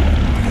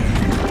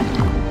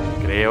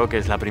 Creo que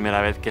es la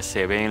primera vez que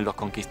se ven los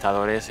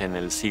conquistadores en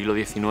el siglo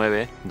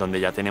XIX, donde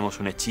ya tenemos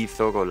un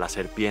hechizo con la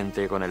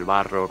serpiente, con el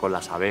barro, con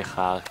las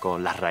abejas,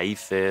 con las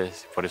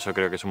raíces. Por eso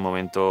creo que es un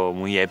momento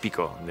muy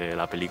épico de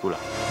la película.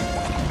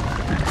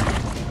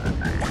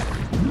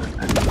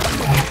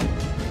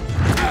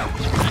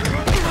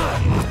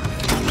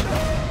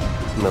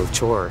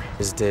 Melchor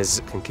is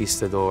this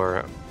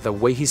conquistador. The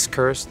way he's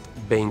cursed,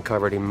 being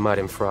covered in mud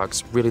and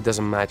frogs, really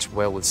doesn't match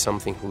well with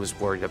something who's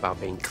worried about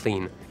being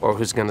clean, or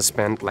who's gonna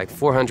spend like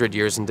 400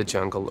 years in the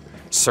jungle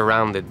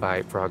surrounded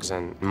by frogs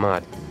and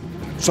mud.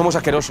 Somos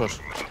asquerosos.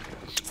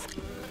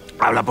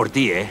 Habla por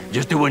ti, ¿eh?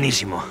 Yo estoy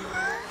buenísimo.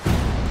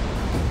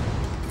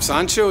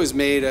 Sancho is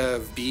made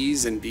of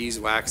bees and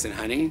beeswax and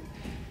honey,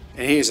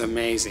 and he is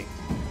amazing.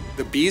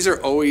 The bees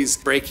are always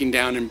breaking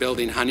down and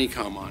building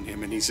honeycomb on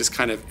him, and he's just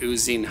kind of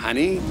oozing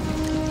honey.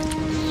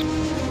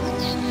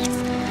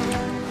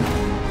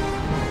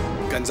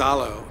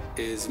 Gonzalo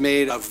is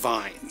made of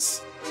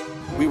vines.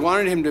 We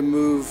wanted him to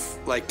move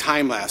like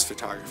time-lapse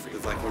photography,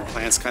 like when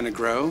plants kind of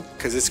grow,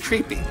 because it's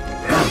creepy.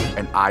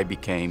 And I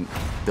became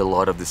the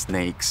Lord of the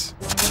Snakes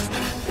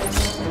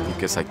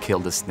because I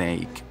killed a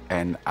snake,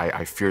 and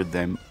I feared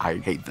them, I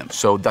hate them.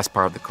 So that's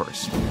part of the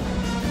curse.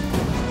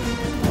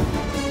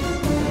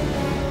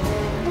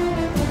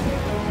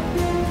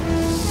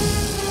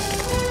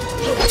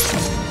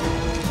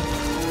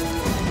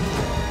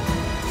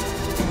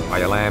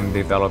 ILM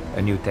developed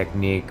a new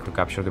technique to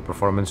capture the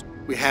performance.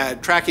 We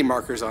had tracking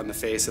markers on the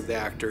face of the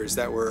actors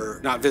that were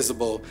not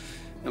visible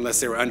unless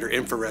they were under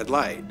infrared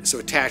light. So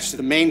attached to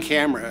the main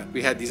camera,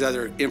 we had these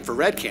other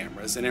infrared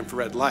cameras and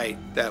infrared light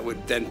that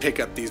would then pick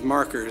up these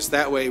markers.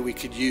 That way we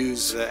could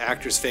use the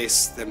actors'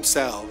 face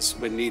themselves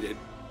when needed.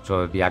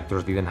 So the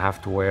actors didn't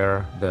have to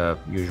wear the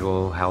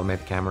usual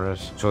helmet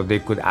cameras, so they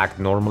could act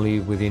normally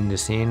within the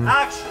scene.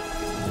 Action!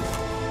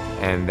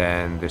 And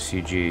then the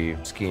CG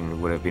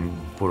skin would have been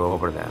put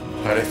over them.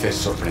 Pareces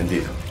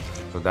sorprendido.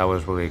 So that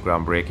was really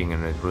groundbreaking,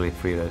 and it really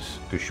freed us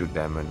to shoot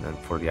them and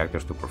for the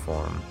actors to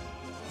perform.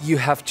 You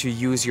have to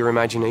use your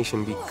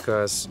imagination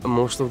because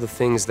most of the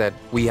things that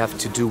we have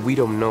to do, we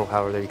don't know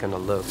how they're gonna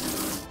look.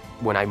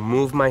 When I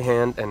move my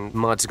hand and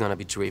mud's gonna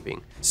be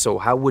dripping. So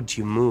how would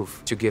you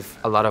move to give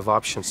a lot of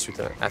options to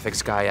the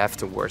FX guy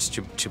afterwards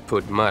to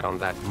put mud on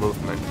that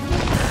movement?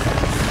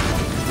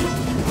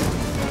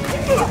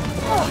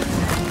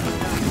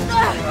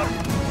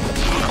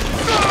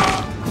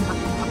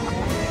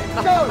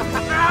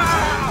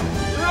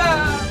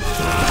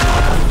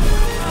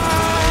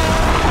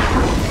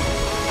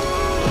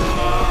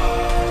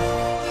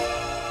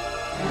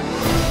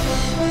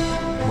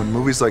 When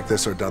movies like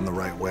this are done the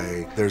right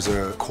way, there's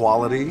a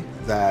quality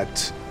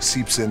that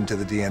seeps into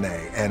the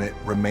DNA and it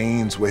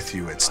remains with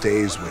you, it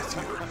stays with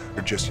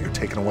you. You're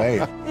taken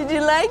away. Did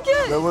you like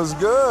it? That was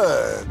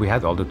good. We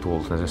had all the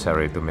tools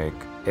necessary to make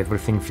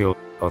everything feel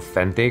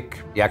authentic.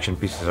 The action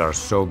pieces are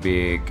so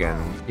big, and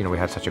we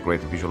had such a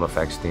great visual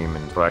effects team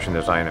and production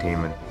design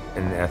team,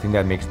 and I think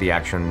that makes the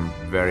action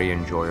very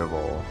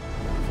enjoyable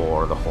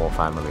for the whole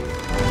family.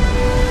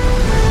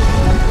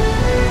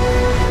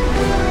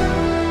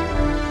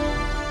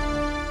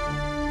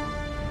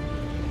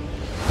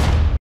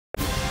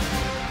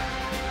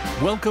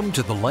 Welcome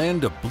to the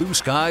land of blue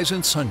skies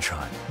and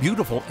sunshine,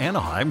 beautiful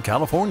Anaheim,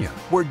 California,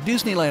 where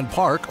Disneyland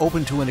Park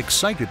opened to an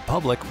excited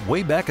public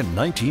way back in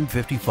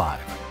 1955.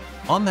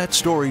 On that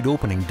storied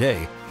opening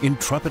day,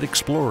 intrepid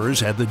explorers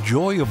had the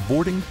joy of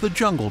boarding the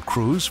Jungle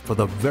Cruise for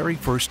the very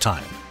first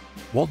time.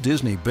 Walt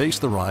Disney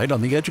based the ride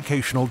on the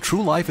educational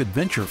true-life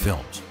adventure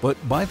films, but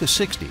by the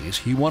 60s,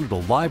 he wanted to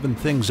liven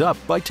things up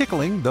by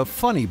tickling the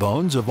funny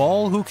bones of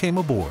all who came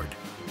aboard.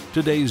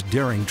 Today's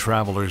daring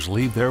travelers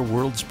leave their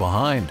worlds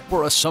behind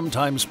for a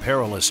sometimes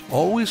perilous,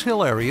 always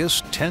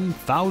hilarious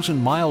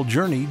 10,000-mile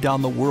journey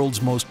down the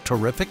world's most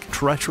terrific,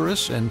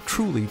 treacherous, and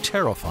truly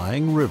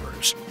terrifying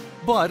rivers.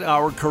 But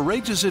our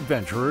courageous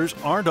adventurers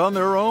aren't on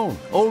their own.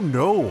 Oh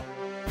no!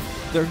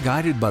 They're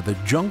guided by the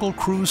Jungle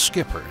Cruise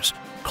skippers,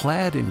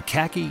 clad in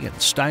khaki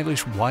and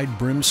stylish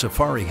wide-brimmed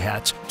safari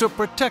hats to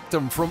protect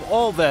them from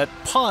all that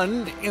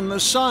pun in the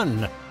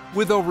sun.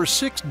 With over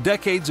 6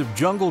 decades of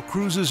jungle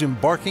cruises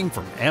embarking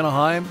from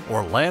Anaheim,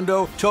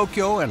 Orlando,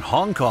 Tokyo, and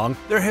Hong Kong,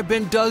 there have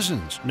been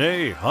dozens,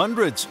 nay,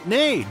 hundreds,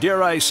 nay,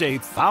 dare I say,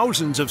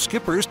 thousands of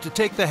skippers to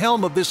take the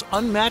helm of this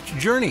unmatched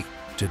journey.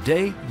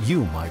 Today,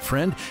 you, my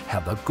friend,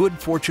 have the good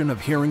fortune of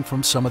hearing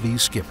from some of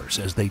these skippers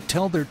as they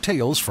tell their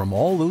tales from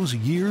all those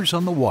years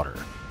on the water.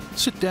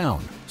 Sit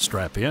down,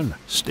 strap in,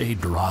 stay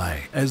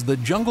dry, as the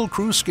Jungle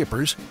Cruise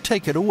skippers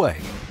take it away.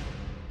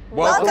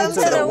 Welcome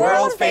to the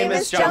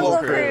world-famous Jungle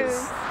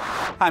Cruise.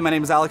 Hi, my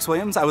name is Alex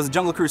Williams. I was a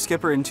Jungle Cruise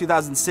skipper in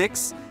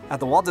 2006 at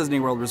the Walt Disney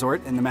World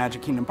Resort in the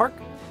Magic Kingdom Park,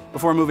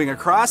 before moving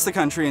across the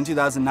country in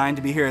 2009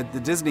 to be here at the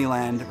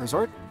Disneyland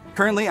Resort.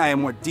 Currently, I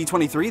am with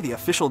D23, the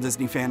official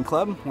Disney fan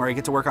club, where I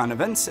get to work on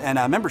events and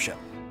membership.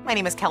 My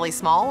name is Kelly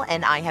Small,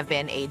 and I have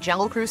been a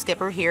Jungle Cruise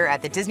skipper here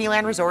at the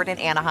Disneyland Resort in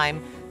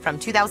Anaheim from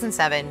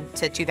 2007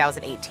 to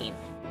 2018.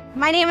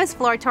 My name is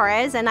Flor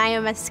Torres, and I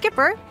am a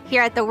skipper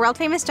here at the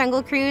world-famous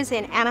Jungle Cruise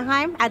in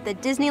Anaheim at the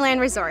Disneyland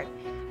Resort.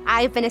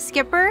 I've been a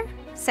skipper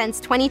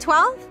since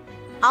 2012,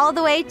 all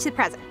the way to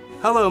present.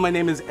 Hello, my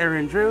name is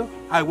Aaron Drew.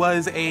 I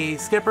was a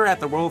skipper at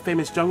the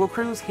world-famous Jungle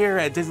Cruise here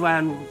at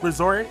Disneyland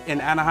Resort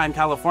in Anaheim,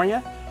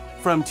 California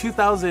from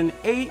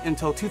 2008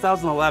 until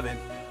 2011.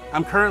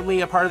 I'm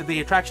currently a part of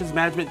the attractions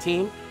management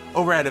team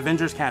over at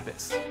Avengers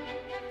Campus.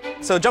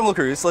 So Jungle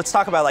Cruise, let's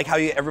talk about like how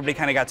everybody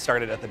kind of got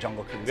started at the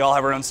Jungle Cruise. We all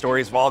have our own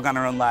stories, we've all gone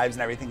our own lives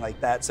and everything like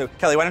that. So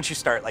Kelly, why don't you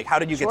start? Like, how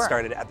did you get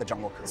started at the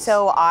Jungle Cruise?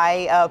 So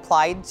I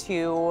applied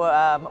to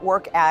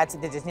work at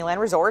the Disneyland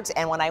Resort,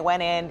 and when I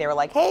went in, they were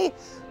like, hey,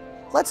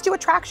 let's do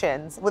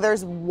attractions. Well,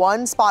 there's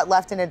one spot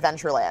left in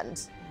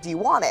Adventureland. Do you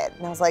want it?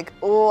 And I was like,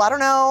 oh, I don't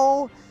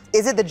know.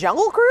 Is it the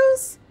Jungle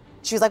Cruise?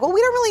 She was like, well, we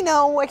don't really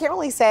know. I can't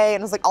really say.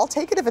 And I was like, I'll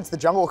take it if it's the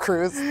Jungle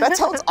Cruise. That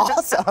sounds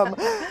awesome.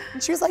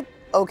 And she was like,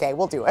 okay,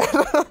 we'll do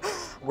it.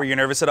 Were you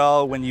nervous at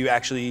all when you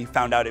actually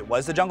found out it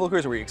was the Jungle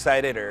Cruise? Were you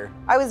excited or?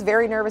 I was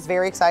very nervous,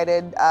 very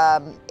excited.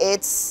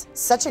 It's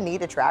such a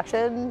neat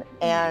attraction,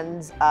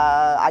 and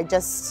I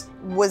just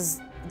was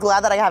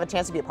glad that I have a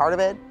chance to be a part of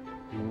it.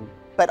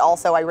 But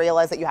also I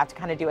realized that you have to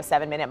kind of do a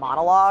 7-minute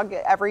monologue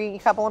every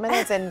couple of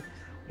minutes, and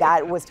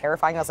that was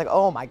terrifying. I was like,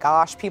 oh my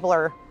gosh, people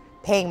are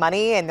paying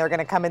money and they're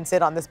gonna come and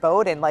sit on this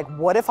boat, and like,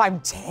 what if I'm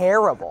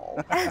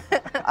terrible?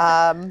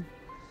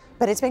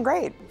 But it's been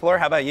great. Flor,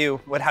 how about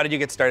you? How did you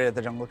get started at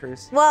the Jungle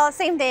Cruise? Well,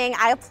 same thing.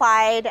 I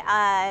applied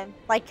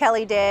like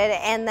Kelly did,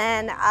 and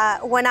then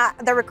when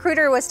the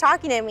recruiter was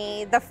talking to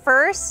me, the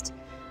first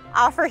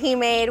offer he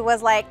made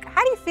was like,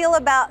 how do you feel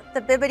about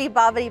the Bibbidi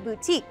Bobbidi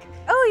Boutique?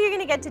 Oh, you're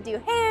gonna get to do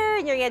hair,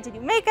 and you're gonna get to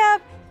do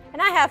makeup,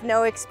 and I have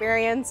no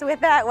experience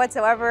with that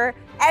whatsoever.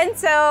 And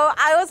so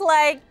I was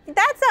like,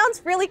 that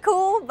sounds really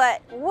cool,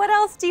 but what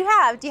else do you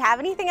have? Do you have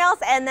anything else?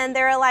 And then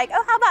they were like,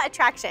 oh, how about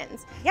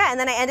attractions? Yeah, and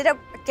then I ended up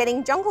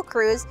getting Jungle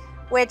Cruise,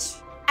 which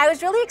I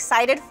was really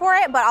excited for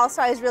it, but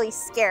also I was really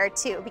scared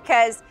too,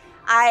 because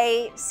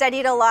I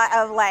studied a lot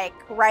of like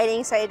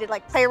writing, so I did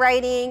like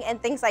playwriting and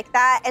things like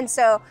that. And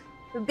so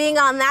being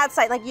on that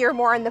side, like you're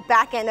more on the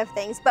back end of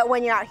things, but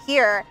when you're out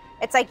here,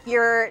 it's like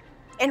you're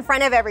in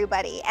front of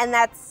everybody, and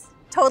that's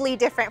totally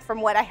different from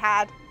what I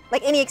had,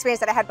 like any experience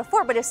that I had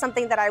before, but it's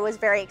something that I was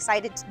very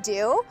excited to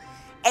do.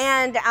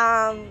 And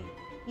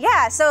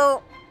yeah,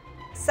 so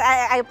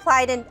I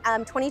applied in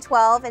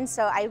 2012, and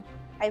so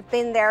I've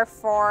been there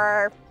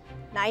for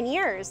 9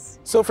 years.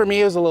 So for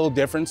me, it was a little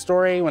different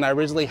story. When I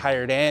originally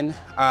hired in,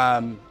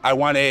 I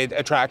wanted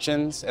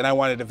attractions and I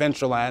wanted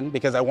Adventureland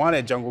because I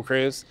wanted Jungle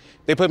Cruise.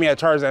 They put me at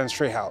Tarzan's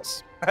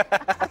treehouse.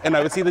 And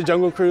I would see the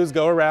Jungle Cruise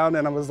go around,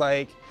 and I was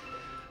like,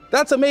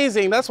 that's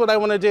amazing, that's what I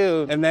want to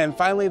do. And then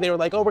finally they were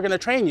like, oh, we're gonna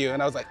train you.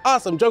 And I was like,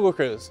 awesome, Jungle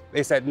Cruise.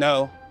 They said,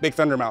 no, Big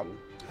Thunder Mountain.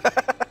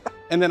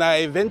 And then I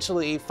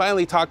eventually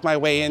finally talked my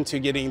way into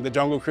getting the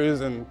Jungle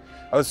Cruise, and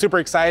I was super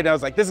excited. I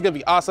was like, this is gonna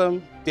be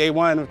awesome. Day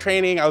one of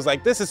training, I was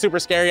like, this is super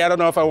scary. I don't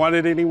know if I want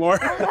it anymore.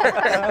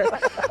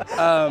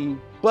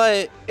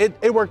 But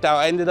it worked out.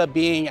 I ended up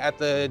being at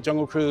the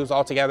Jungle Cruise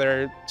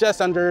altogether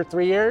just under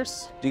 3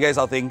 years. Do you guys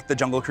all think the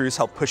Jungle Cruise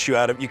helped push you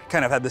out of, you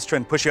kind of had this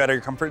trend push you out of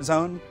your comfort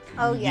zone?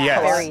 Oh yeah.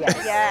 Yes. Very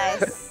yes.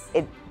 Yes.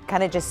 It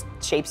kind of just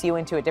shapes you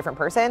into a different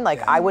person.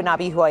 Like I would not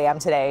be who I am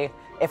today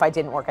if I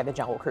didn't work at the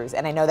Jungle Cruise.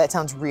 And I know that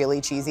sounds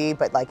really cheesy,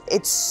 but like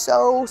it's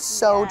so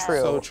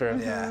true. So true.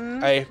 Yeah.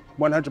 I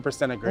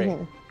 100% agree.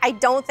 I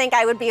don't think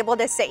I would be able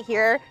to sit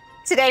here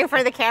today in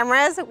front of the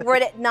cameras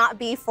would it not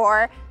be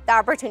for the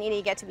opportunity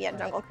to get to be on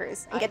Jungle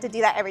Cruise and get to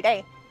do that every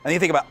day. And you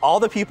think about all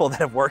the people that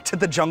have worked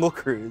at the Jungle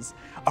Cruise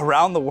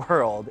around the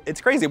world.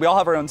 It's crazy. We all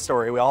have our own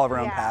story. We all have our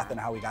own path and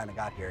how we kind of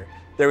got here.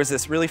 There was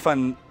this really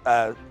fun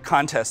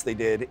contest they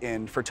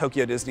did for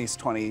Tokyo Disney's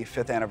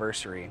 25th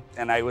anniversary.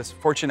 And I was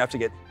fortunate enough to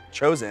get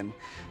chosen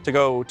to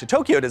go to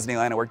Tokyo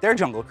Disneyland and work their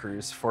Jungle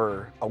Cruise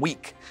for a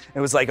week. It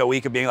was like a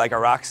week of being like a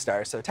rock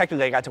star. So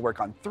technically I got to work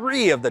on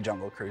 3 of the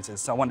Jungle Cruises.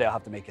 So one day I'll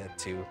have to make it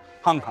to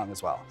Hong Kong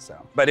as well. So,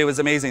 but it was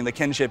amazing, the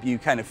kinship you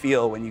kind of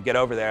feel when you get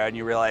over there and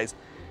you realize,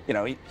 you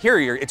know, here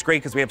it's great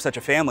because we have such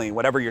a family,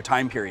 whatever your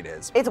time period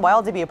is. It's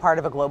wild to be a part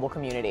of a global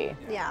community.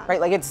 Yeah. Right,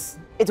 like it's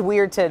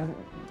weird to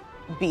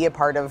be a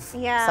part of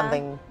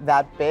something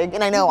that big.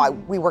 And I know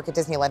we work at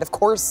Disneyland, of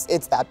course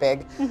it's that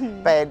big,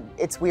 but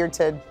it's weird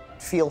to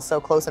feel so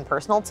close and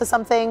personal to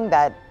something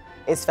that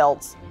is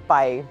felt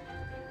by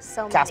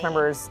cast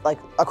members like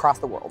across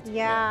the world.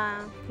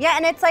 Yeah,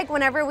 and it's like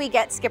whenever we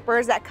get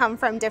skippers that come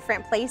from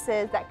different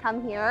places that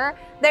come here,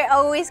 they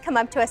always come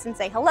up to us and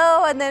say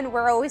hello, and then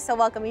we're always so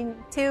welcoming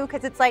too,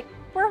 because it's like,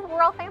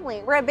 we're all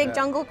family. We're a big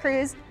Jungle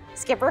Cruise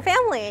skipper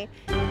family.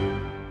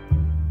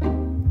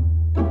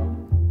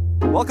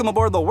 Welcome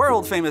aboard the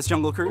world famous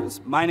Jungle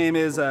Cruise. My name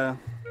is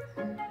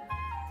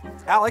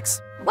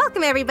Alex.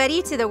 Welcome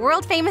everybody to the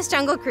world famous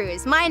Jungle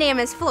Cruise. My name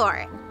is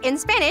Flor. In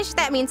Spanish,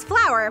 that means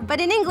flower, but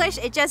in English,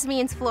 it just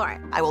means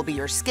Flor. I will be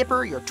your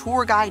skipper, your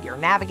tour guide, your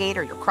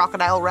navigator, your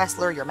crocodile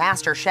wrestler, your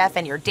master chef,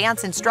 and your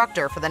dance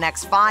instructor for the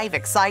next 5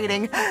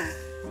 exciting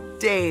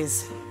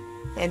days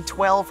and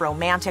 12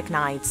 romantic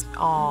nights.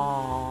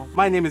 Aww.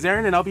 My name is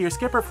Aaron, and I'll be your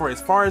skipper for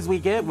as far as we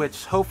get,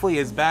 which hopefully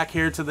is back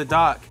here to the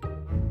dock.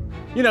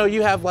 You know,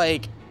 you have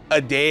like a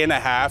day and a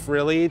half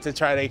really to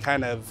try to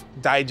kind of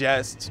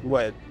digest,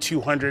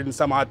 200 and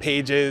some odd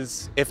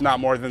pages, if not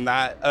more than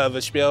that, of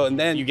a spiel. And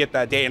then you get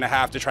that day and a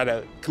half to try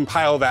to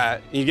compile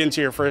that. You get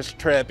into your first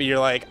trip and you're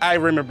like, I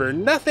remember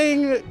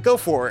nothing, go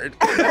forward.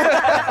 What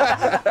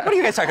are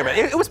you guys talking about?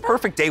 It was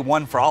perfect day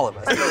one for all of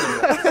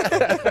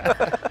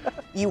us.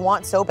 You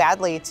want so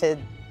badly to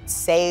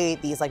say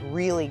these like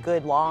really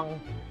good,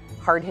 long,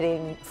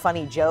 hard-hitting,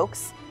 funny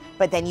jokes,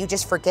 but then you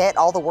just forget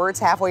all the words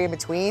halfway in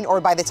between, or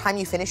by the time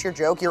you finish your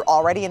joke, you're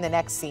already in the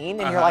next scene,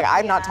 and you're like,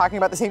 I'm not talking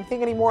about the same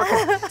thing anymore.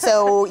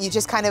 So you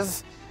just kind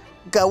of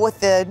go with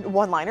the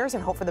one-liners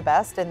and hope for the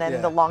best, and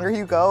then the longer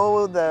you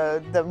go,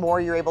 the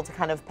more you're able to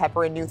kind of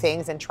pepper in new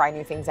things and try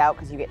new things out,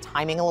 because you get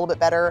timing a little bit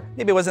better.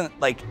 Maybe it wasn't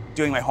like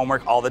doing my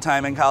homework all the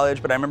time in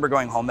college, but I remember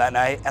going home that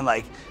night and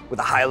like with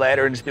a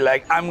highlighter and just be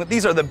like,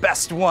 these are the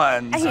best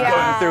ones,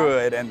 going through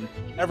it, and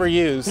never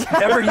use.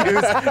 Never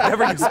use,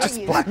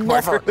 just black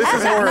marker. This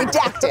is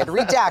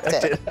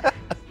redacted.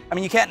 I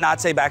mean, you can't not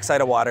say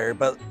backside of water,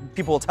 but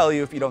people will tell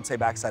you if you don't say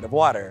backside of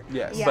water.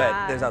 Yes.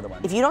 But there's other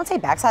ones. If you don't say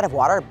backside of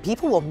water,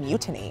 people will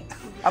mutiny.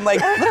 I'm like,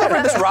 look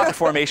over this rock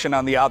formation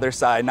on the other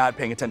side, not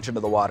paying attention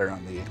to the water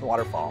on the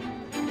waterfall.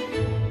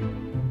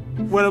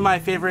 One of my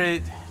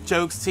favorite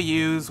jokes to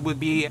use would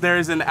be,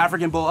 there's an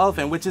African bull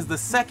elephant, which is the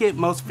second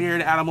most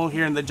feared animal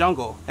here in the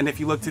jungle. And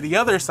if you look to the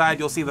other side,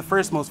 you'll see the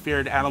first most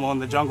feared animal in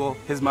the jungle,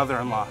 his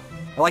mother-in-law.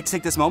 I'd like to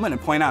take this moment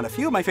and point out a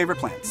few of my favorite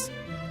plants.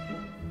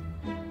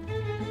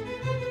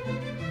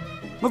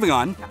 Moving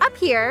on. Up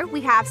here, we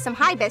have some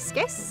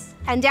hibiscus,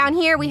 and down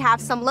here we have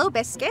some low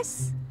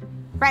biscus.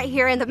 Right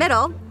here in the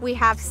middle, we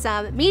have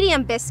some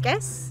medium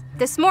biscus.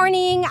 This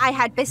morning, I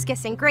had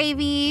biscus and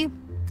gravy.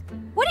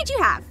 What did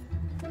you have?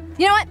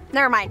 You know what?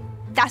 Never mind.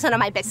 That's none of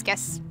my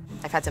biscus.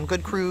 I've had some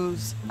good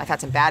crews, I've had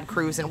some bad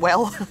crews, and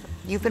well,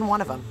 you've been one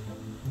of them.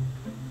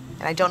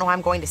 And I don't know how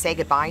I'm going to say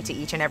goodbye to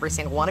each and every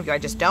single one of you. I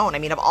just don't. I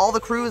mean, of all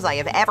the crews I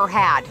have ever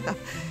had,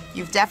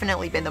 you've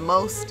definitely been the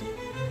most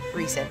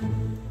recent.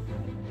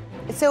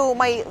 So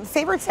my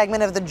favorite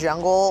segment of the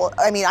jungle,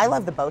 I mean, I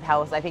love the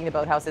boathouse. I think the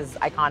boathouse is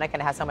iconic and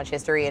it has so much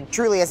history. And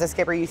truly, as a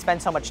skipper, you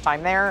spend so much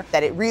time there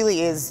that it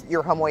really is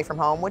your home away from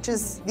home, which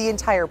is the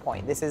entire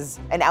point. This is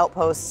an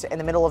outpost in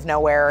the middle of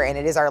nowhere, and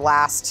it is our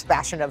last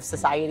bastion of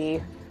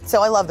society.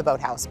 So I love the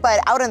boathouse. But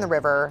out in the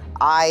river,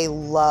 I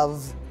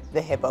love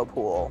the hippo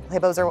pool.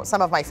 Hippos are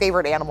some of my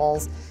favorite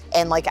animals.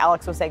 And like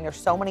Alex was saying, there's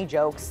so many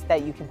jokes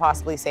that you can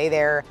possibly say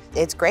there.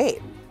 It's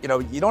great. You know,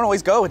 you don't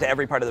always go to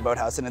every part of the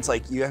boathouse, and it's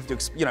like you have to,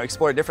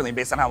 explore it differently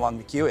based on how long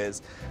the queue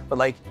is. But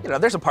like,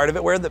 there's a part of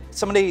it where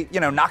somebody,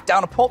 knocked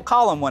down a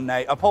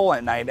pole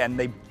at night, and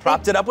they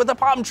propped it up with a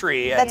palm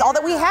tree. That's all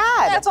that we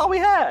had. That's all we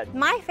had.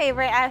 My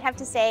favorite, I would have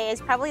to say,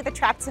 is probably the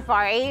trapped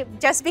safari,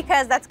 just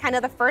because that's kind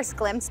of the first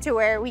glimpse to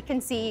where we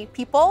can see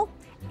people,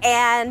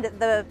 and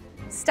the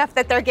stuff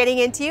that they're getting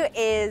into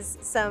is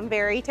some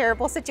very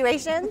terrible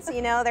situations.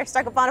 They're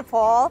stuck up on a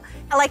pole.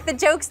 Like, the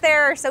jokes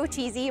there are so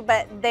cheesy,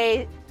 but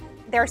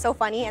they're so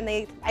funny, and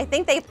I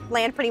think they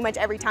land pretty much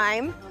every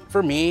time.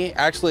 For me,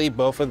 actually,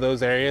 both of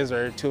those areas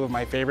are two of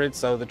my favorites.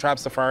 So the Trap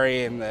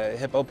Safari and the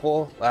Hippo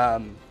Pool.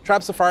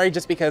 Trap Safari,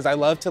 just because I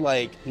love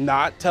to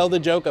not tell the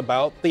joke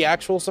about the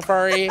actual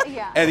safari,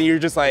 and you're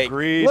just like,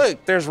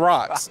 look, there's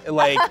rocks.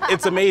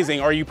 It's amazing.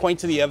 Or you point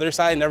to the other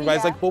side and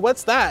everybody's like, well,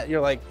 what's that?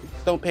 You're like,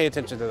 don't pay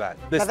attention to that.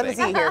 This Nothing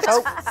thing. to see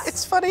here.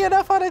 It's funny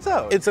enough on its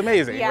own. It's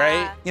amazing,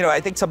 right? I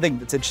think something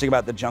that's interesting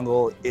about the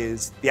jungle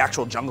is the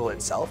actual jungle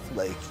itself.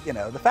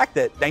 The fact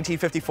that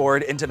 1954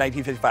 into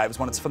 1955 is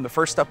when it's from the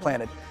first stuff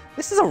planted.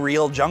 This is a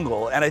real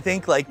jungle, and I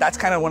think that's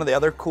kind of one of the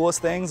other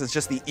coolest things is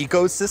just the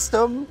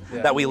ecosystem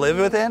that we live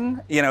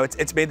within.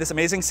 It's made this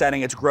amazing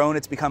setting, it's grown,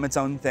 it's become its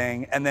own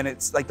thing, and then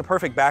it's the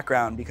perfect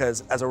background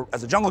because as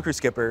a Jungle Cruise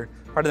skipper,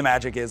 part of the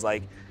magic is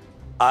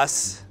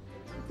us,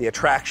 the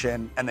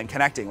attraction, and then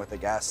connecting with the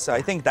guests. So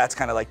I think that's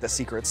kind of the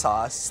secret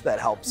sauce that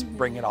helps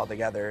bring it all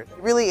together.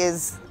 It really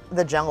is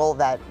the jungle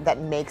that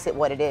makes it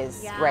what it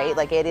is, right?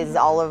 It is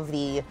all of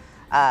the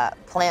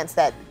plants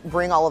that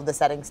bring all of the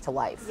settings to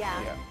life.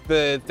 Yeah.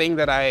 The thing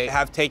that I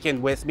have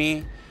taken with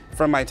me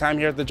from my time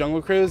here at the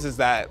Jungle Cruise is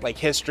that like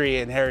history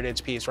and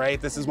heritage piece,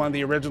 right? This is one of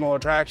the original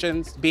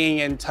attractions, being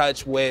in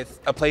touch with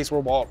a place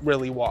where Walt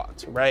really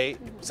walked, right?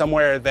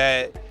 Somewhere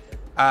that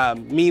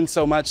means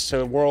so much to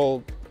the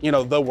world, you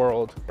know, the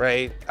world,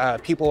 right?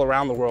 People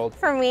around the world.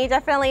 For me,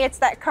 definitely it's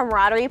that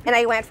camaraderie. And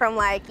I went from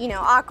like, you know,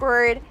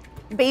 awkward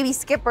baby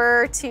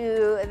skipper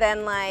to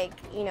then like,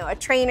 you know, a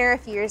trainer a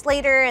few years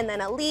later, and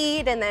then a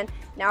lead, and then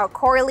now a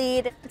core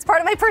lead. It's part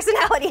of my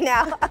personality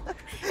now.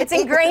 It's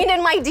ingrained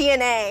in my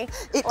DNA.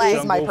 It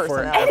is my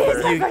personality. It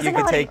is my personality. You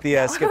could take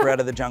the skipper out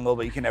of the jungle,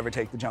 but you can never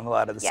take the jungle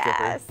out of the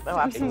Yes. skipper. Oh,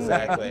 absolutely.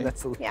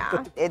 Exactly.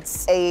 Yeah.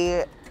 It's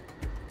a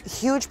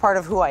huge part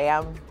of who I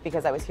am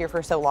because I was here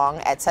for so long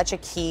at such a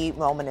key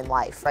moment in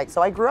life, right?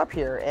 So I grew up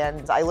here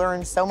and I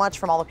learned so much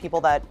from all the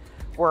people that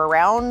were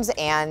around,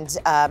 and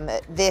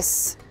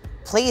this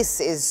place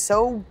is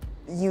so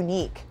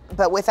unique.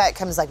 But with that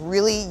comes like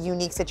really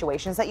unique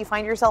situations that you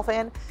find yourself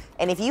in.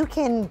 And if you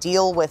can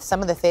deal with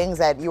some of the things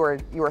that you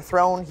were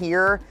thrown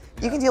here,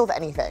 you can deal with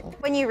anything.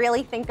 When you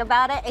really think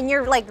about it, and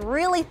you're like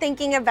really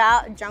thinking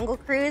about Jungle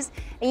Cruise,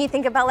 and you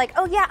think about like,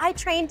 oh yeah, I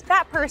trained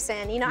that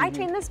person, you know, I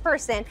trained this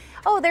person.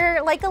 Oh,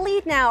 they're like a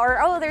lead now,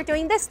 or oh, they're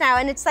doing this now.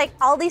 And it's like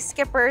all these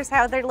skippers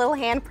have their little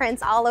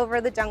handprints all over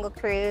the Jungle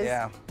Cruise.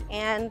 Yeah.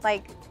 And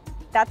like,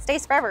 that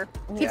stays forever.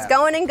 Keeps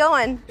going and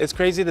going. It's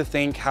crazy to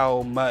think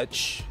how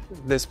much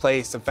this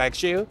place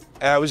affects you.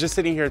 And I was just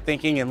sitting here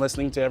thinking and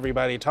listening to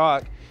everybody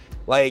talk.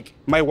 Like,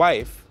 my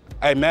wife,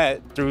 I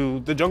met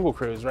through the Jungle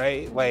Cruise,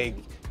 right? Like,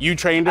 you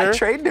trained her. I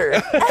trained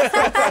her.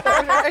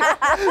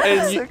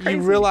 And you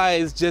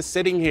realize just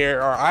sitting here,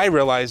 or I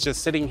realized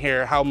just sitting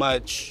here, how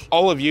much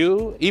all of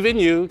you, even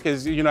you,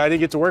 because you know I didn't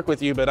get to work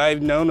with you, but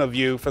I've known of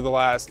you for the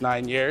last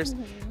 9 years,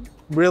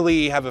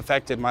 really have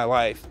affected my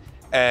life.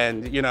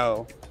 And you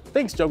know,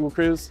 thanks Jungle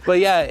Cruise. But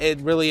yeah, it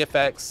really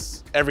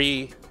affects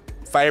every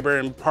fiber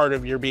and part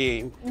of your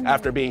being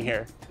after being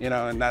here, you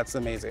know, and that's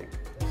amazing.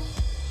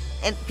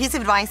 A piece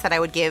of advice that I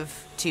would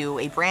give to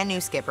a brand new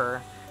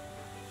skipper: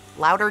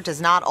 louder does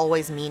not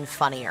always mean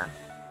funnier.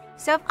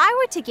 So if I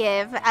were to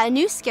give a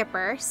new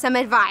skipper some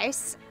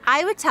advice,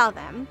 I would tell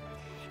them,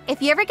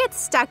 if you ever get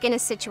stuck in a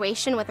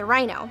situation with a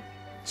rhino,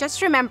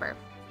 just remember,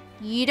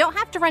 you don't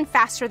have to run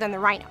faster than the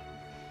rhino.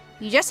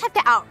 You just have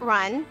to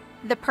outrun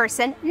the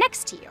person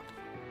next to you.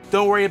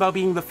 Don't worry about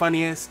being the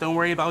funniest. Don't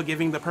worry about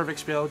giving the perfect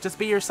spiel. Just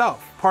be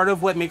yourself. Part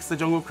of what makes the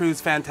Jungle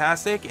Cruise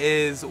fantastic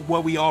is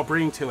what we all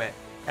bring to it.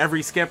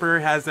 Every skipper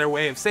has their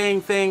way of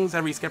saying things.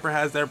 Every skipper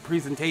has their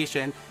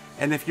presentation.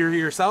 And if you're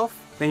yourself,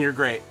 then you're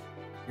great.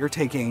 You're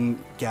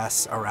taking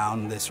guests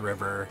around this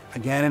river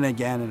again and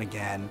again and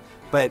again,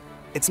 but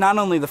it's not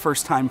only the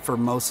first time for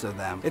most of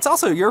them, it's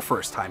also your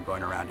first time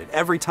going around it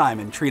every time,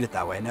 and treat it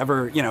that way.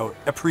 Never, you know,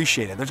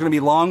 appreciate it. There's gonna be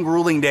long,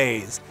 grueling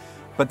days,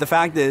 but the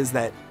fact is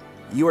that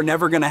you are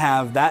never gonna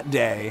have that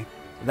day,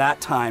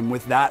 that time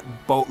with that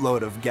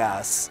boatload of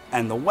guests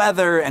and the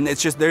weather, and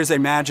it's just, there's a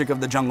magic of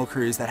the Jungle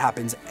Cruise that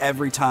happens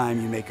every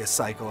time you make a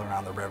cycle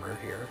around the river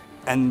here.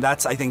 And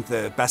that's, I think,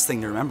 the best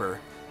thing to remember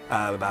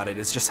about it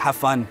is just have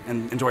fun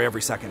and enjoy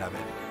every second of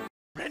it.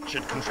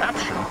 Wretched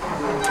contraption.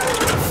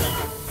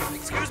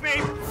 Excuse me.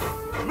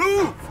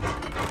 Move!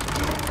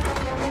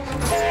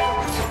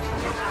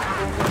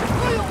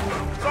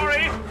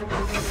 Sorry.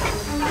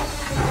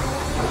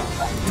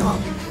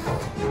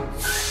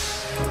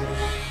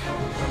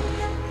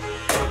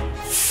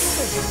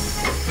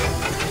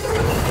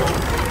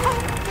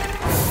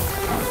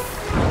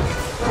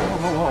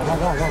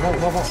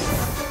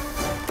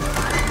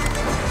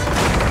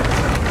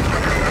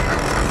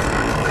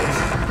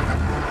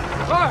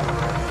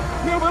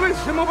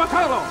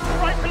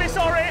 Rightfully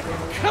sorry.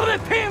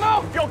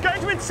 Cretino! If you're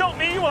going to insult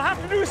me, you will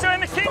have to do so in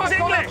the King's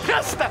English.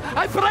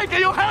 I break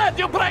your head,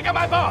 you break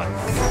my bone.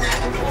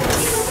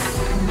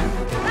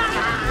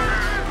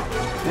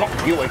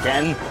 Not you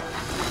again.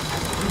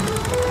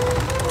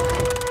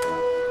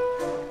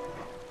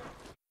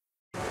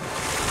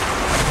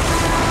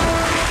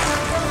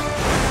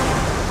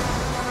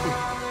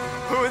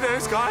 Who are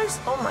those guys?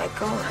 Oh my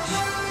gosh.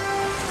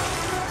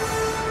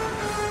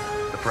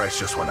 The price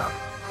just went up.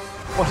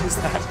 What is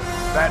that?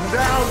 Batten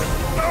down!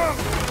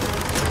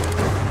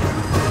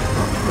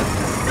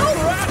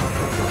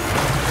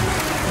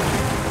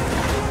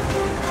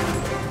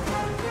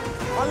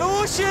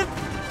 Illusion!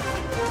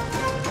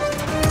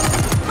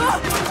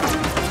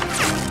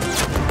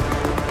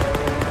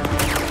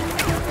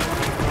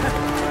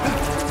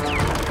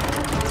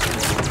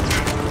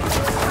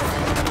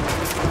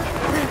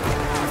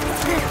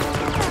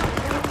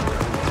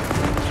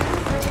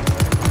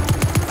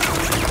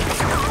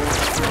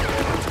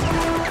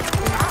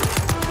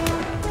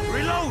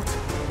 Reload!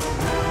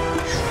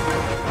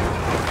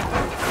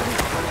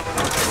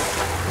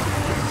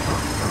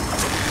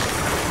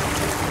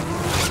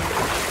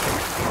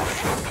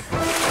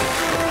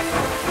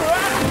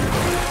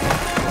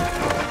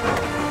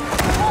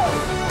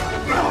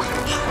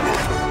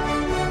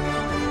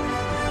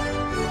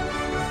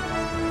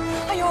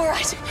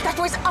 That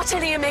was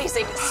utterly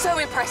amazing. So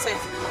impressive.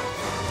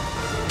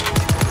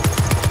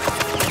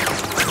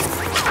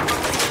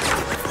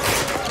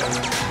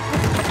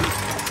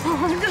 Oh,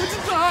 I'm going to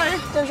die.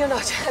 No, you're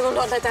not. I will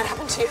not let that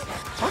happen to you.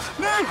 What?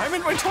 No, I'm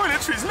in my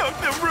toiletries. Look,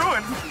 they're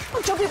ruined.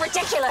 Oh, don't be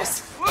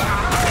ridiculous.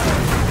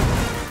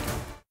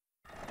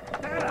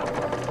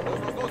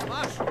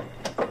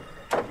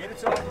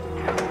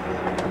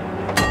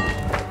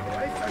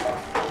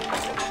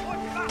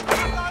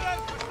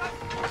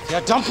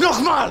 Verdammt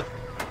nochmal!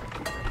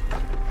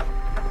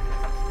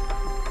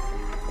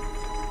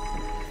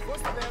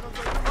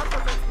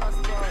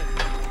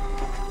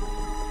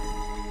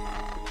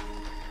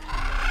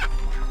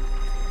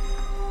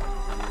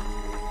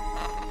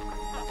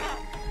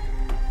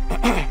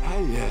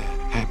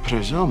 I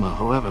presume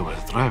whoever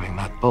was driving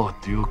that boat,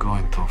 you're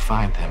going to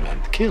find him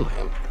and kill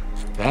him.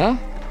 Huh?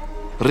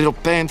 Real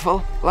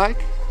painful,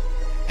 like?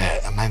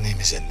 My name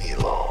is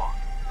Nilo.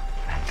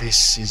 And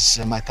this is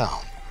my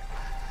town.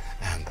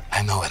 And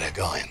I know where I'm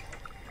going.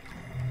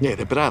 Yeah,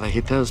 the brother,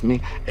 he tells me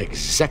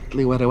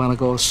exactly where I want to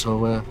go,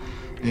 so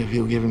if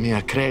you give me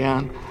a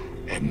crayon,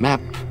 a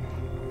map,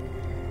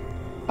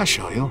 I'll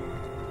show you.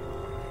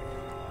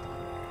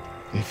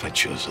 If I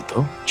choose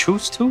to.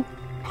 Choose to?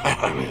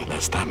 I mean,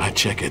 last time I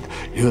checked it,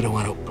 you're the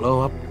one who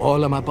blow up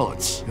all of my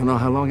boats. You know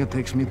how long it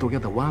takes me to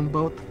get one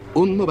boat?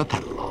 Uno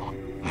battello.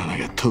 And I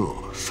got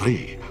 2,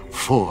 3,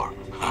 4.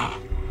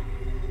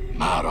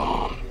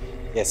 Maron.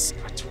 Yes,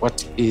 but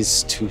what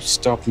is to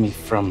stop me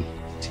from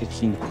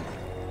taking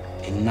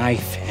a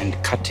knife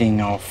and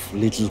cutting off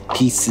little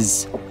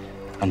pieces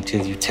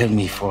until you tell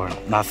me for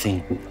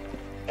nothing?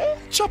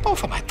 Chop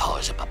off my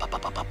toes.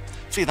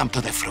 Feed them to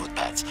the fruit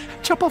bats.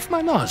 Chop off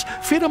my nose.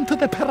 Feed them to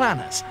the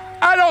piranhas.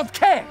 I don't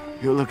care.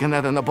 You're looking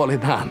at a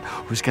Napolitan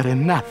who's got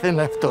nothing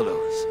left to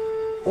lose.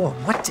 Or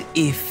what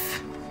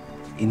if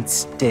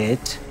instead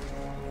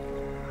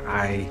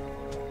I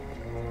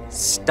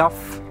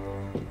stuff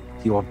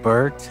your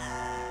bird,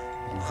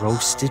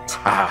 roast it,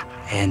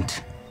 and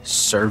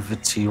serve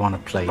it to you on a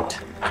plate?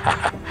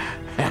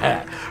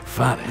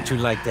 Funny. Would you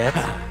like that?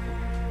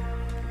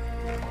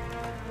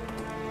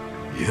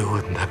 You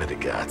wouldn't have the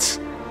guts.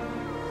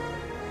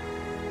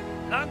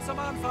 Langsam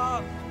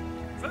anfahren.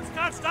 5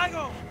 Grad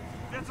Steigung.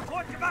 Wird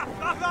sofort gemacht.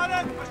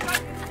 Nachladen.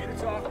 Verstanden. Geht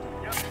es auch.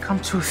 Ja. Come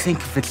to think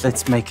of it,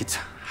 let's make it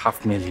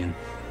 500,000.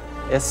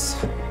 Yes?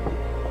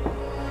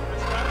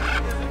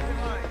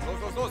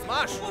 Los,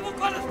 Marsch.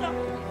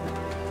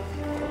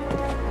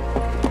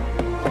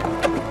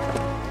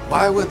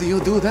 Why would you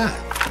do that?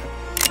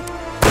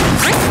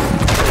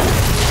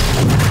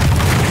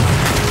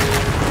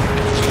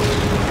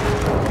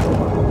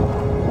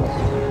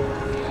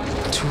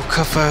 To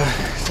cover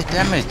the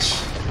damage.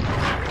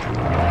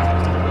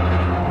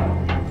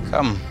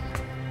 Come.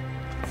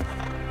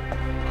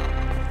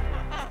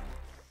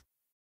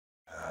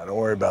 Don't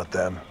worry about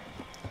them.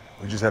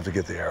 We just have to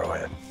get the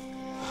arrowhead.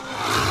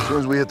 As soon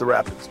as we hit the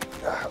rapids,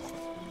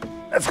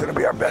 that's gonna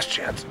be our best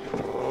chance.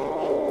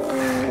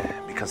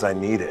 Because I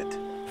need it.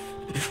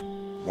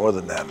 More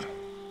than them.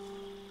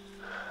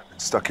 I've been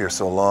stuck here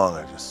so long,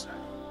 I just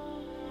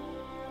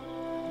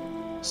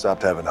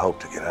stopped having hope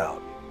to get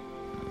out.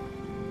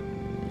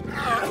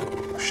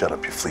 Shut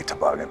up, you flea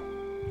toboggan.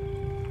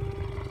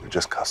 They're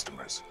just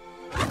customers.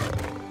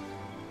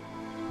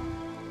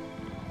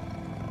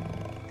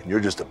 And you're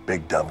just a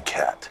big dumb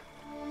cat.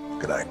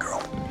 Good night,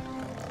 girl.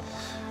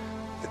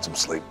 Get some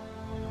sleep.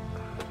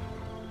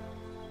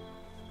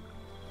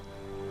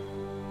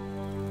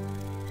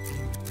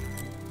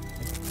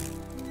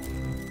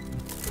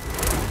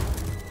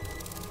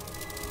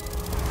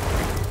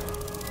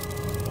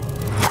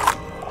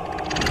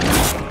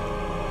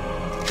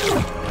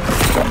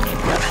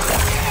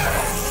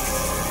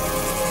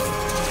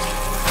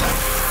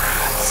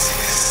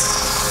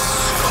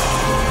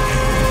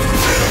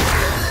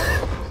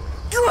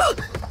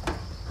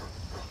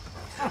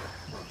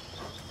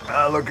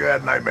 Look, you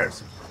had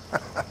nightmares.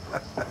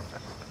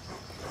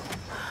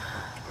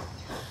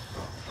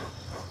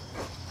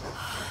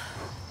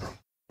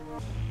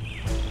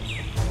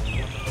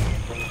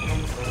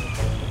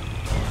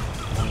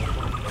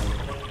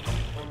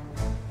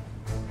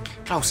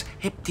 Klaus,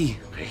 heb die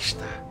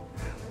rechte.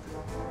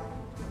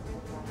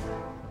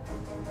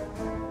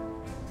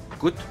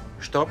 Gut,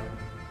 stopp.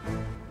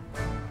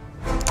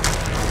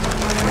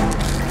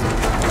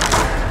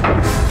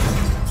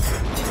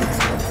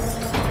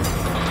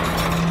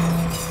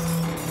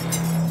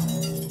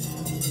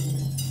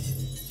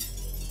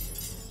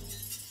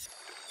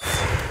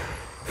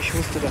 Ich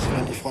wusste, dass wir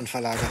an die Front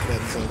verlagert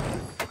werden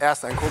sollten. Er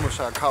ist ein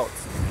komischer Kauz.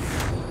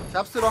 Ich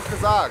hab's dir doch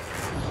gesagt.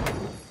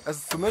 Es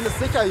ist zumindest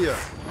sicher hier.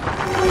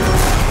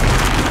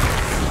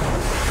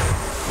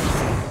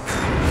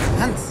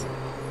 Hans!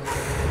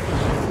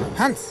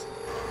 Hans!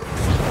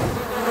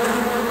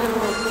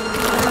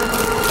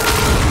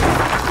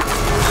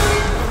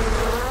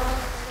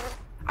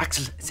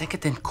 Axel, senke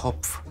den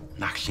Kopf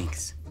nach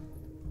links.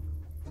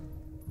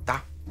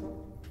 Da.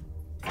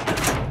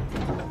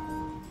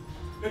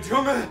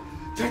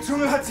 Der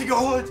Dschungel hat sie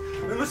geholt.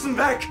 Wir müssen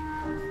weg.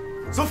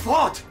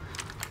 Sofort.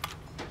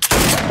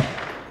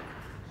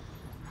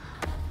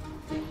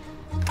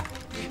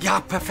 Ja,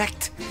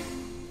 perfekt.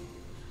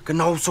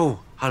 Genau so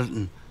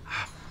halten.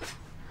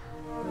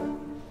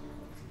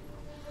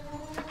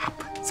 Hab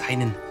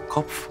seinen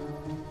Kopf.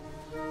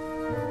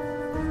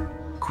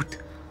 Gut.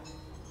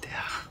 Der.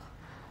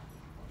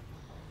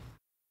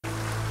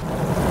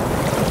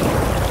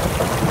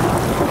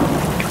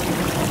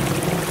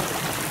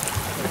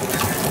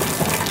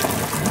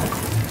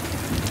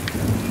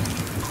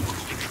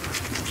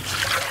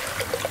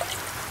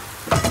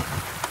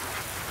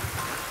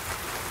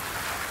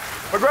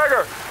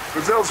 McGregor,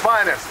 Brazil's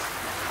finest.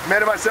 I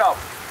made it myself.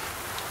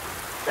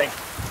 Thank you.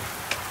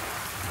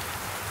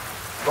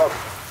 Welcome.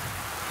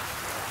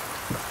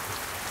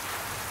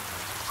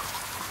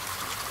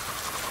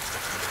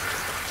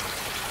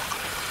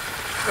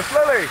 Miss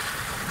Lily,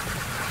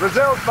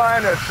 Brazil's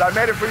finest. I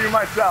made it for you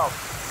myself.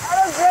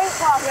 That was great,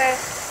 Papa.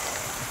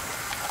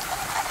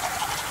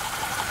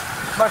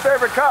 My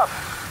favorite cup.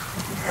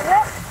 Is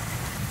it?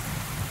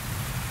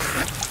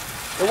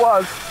 It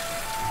was.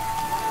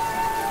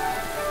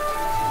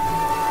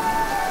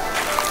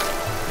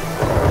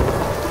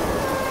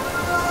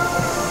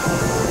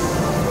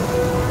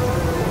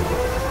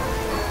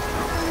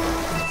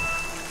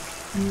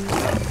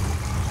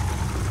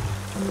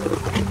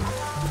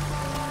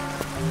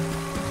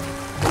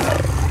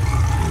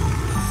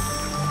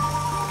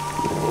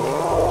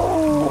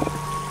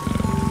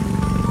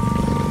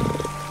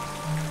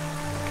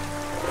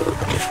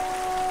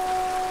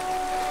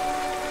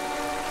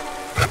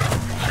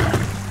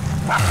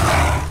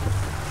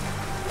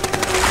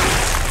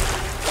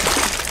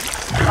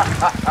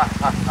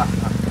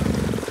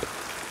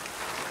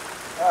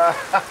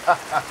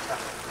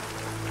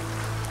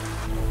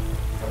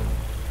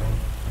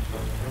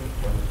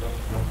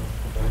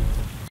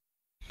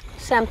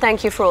 Sam,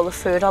 thank you for all the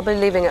food. I'll be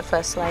leaving at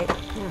first light.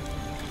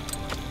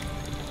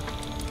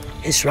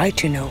 He's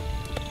right, you know.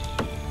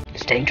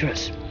 It's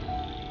dangerous.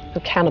 For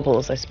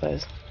cannibals, I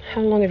suppose.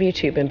 How long have you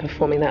two been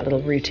performing that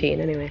little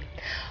routine, anyway?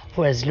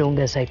 For as long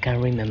as I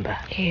can remember.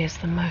 He is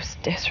the most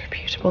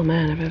disreputable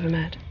man I've ever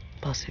met.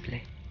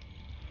 Possibly.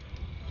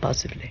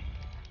 Possibly.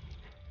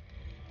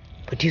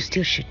 But you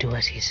still should do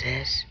as he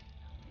says.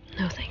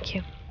 No, thank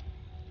you.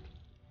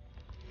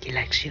 He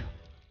likes you.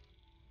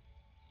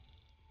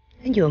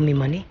 And you owe me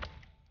money.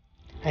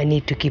 I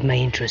need to keep my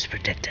interests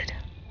protected.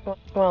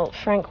 Well,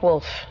 Frank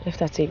Wolf, if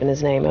that's even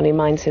his name, only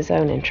minds his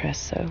own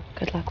interests, so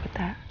good luck with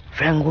that.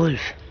 Frank Wolf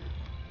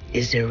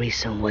is the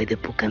reason why the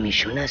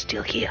Pucamishuna is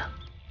still here.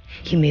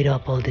 He made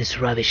up all this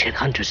rubbish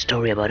headhunter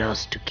story about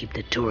us to keep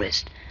the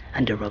tourists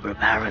and the robber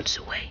barons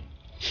away.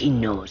 He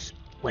knows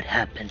what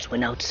happens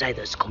when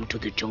outsiders come to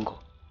the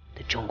jungle.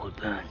 The jungle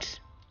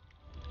burns.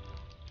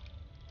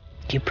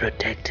 He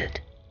protected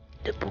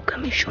the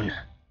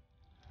Pucamishuna.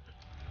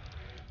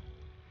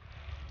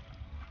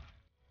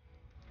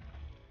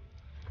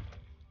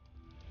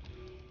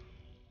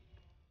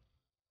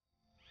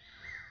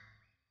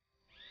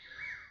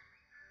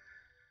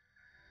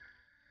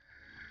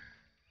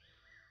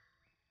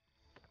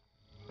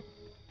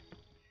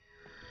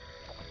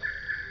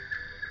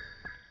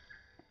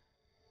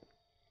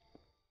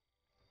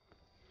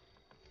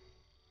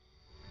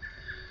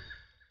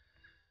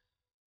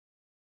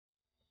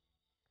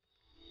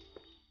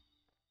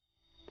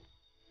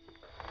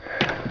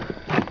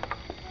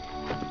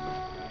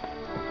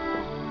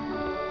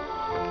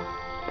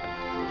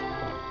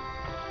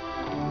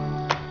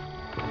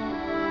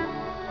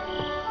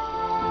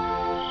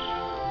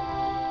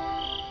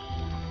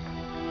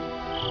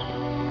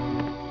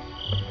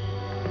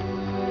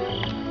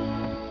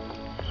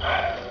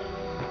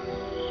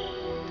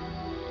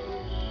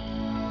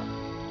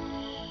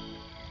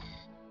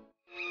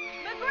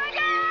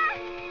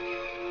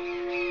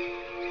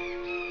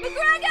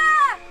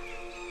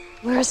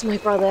 Where's my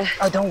brother?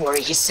 Oh, don't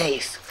worry, he's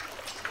safe.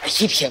 I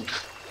hid him.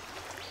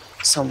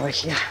 Somewhere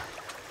here.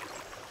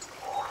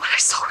 What I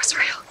saw was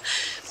real.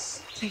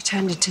 They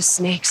turned into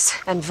snakes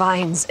and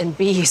vines and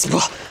bees.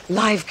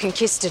 Live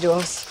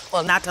conquistadors.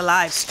 Well, not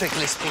alive,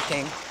 strictly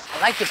speaking.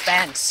 I like your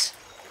pants.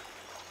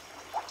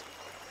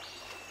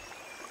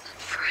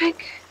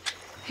 Frank,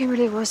 he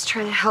really was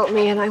trying to help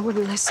me and I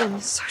wouldn't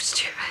listen. So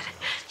stupid.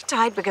 He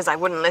died because I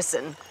wouldn't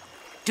listen.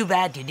 Too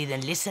bad you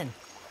didn't listen.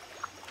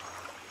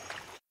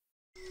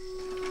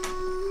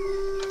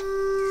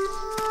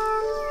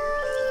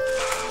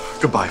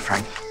 Goodbye,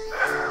 Frank.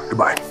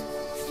 Goodbye.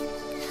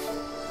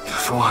 You're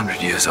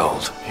 400 years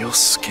old. Your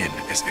skin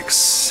is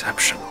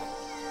exceptional.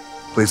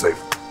 Please leave.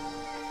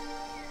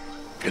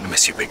 Gonna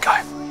miss you, big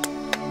guy.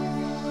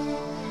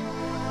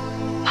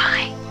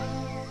 Bye.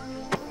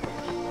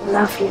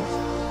 Love you.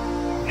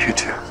 You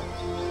too.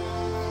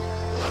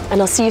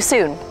 And I'll see you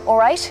soon, all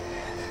right?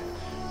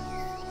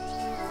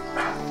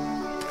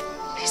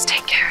 Please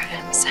take care of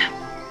him, Sam.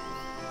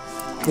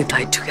 We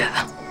died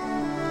together.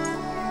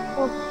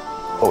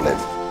 Or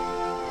live.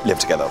 Live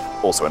together,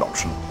 also an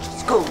option.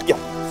 School. Yeah.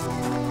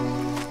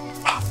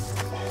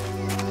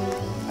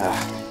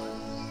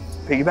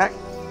 Piggyback?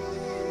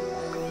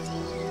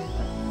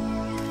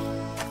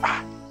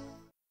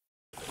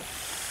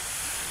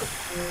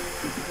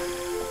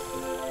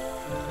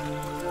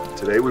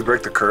 Today we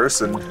break the curse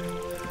and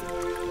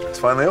it's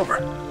finally over.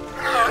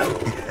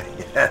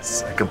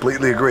 Yes, I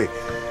completely agree.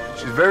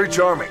 She's very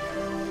charming.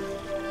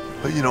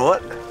 But you know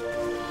what?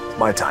 It's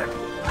my time.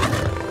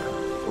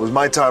 It was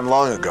my time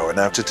long ago, and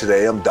after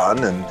today I'm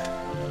done and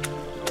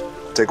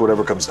take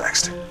whatever comes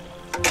next.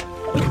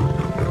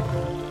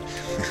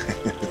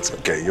 It's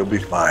okay, you'll be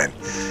fine.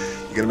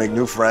 You're gonna make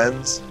new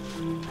friends.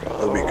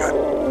 It'll be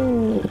good.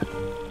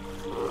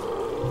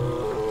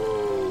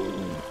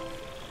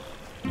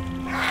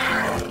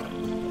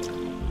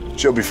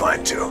 She'll be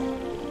fine too.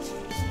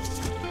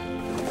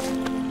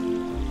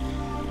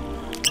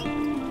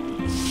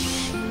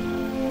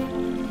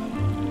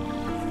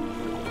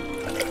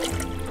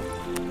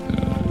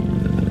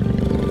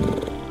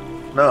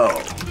 No,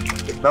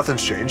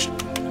 nothing's changed.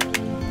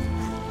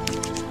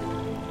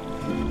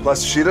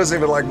 Plus, she doesn't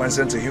even like my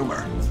sense of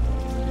humor.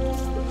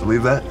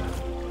 Believe that?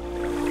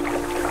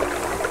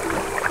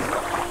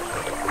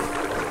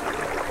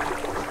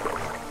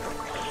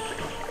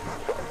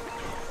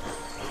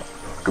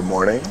 Good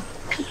morning.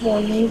 Good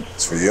morning.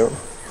 It's for you.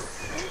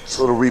 It's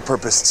a little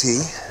repurposed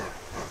tea.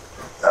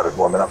 That would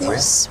warm it up for you.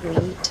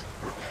 Sweet.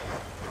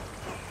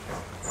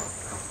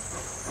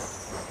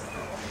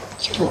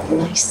 You look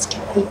nice,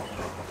 Kelly.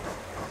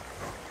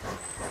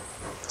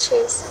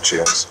 Cheers.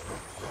 Cheers.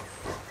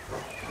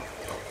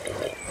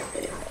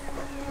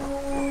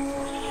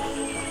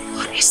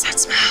 What is that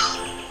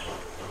smell?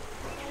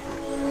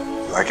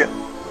 You like it?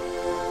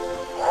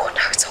 Oh,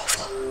 no, it's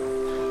awful.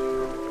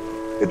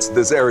 It's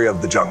this area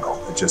of the jungle.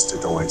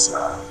 It always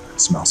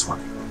smells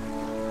funny.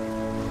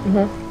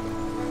 Mm-hmm.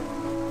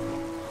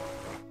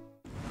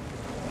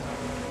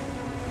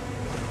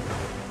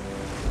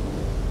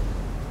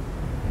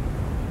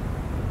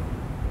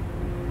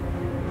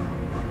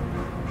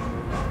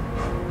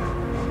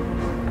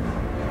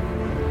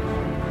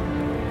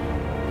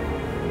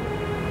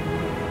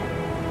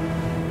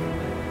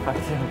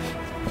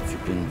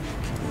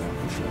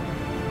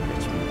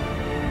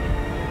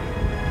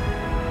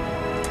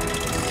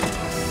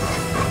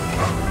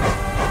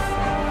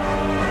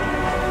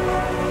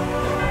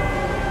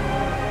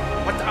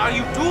 What are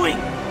you doing?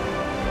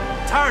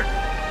 Turn!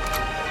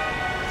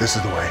 This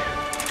is the way.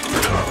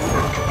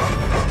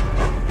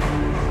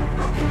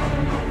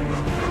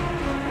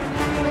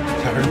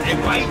 Turn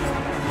away!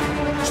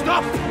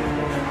 Stop!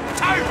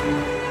 Turn!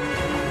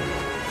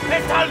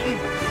 Festhalten!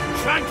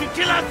 Trying to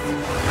kill us!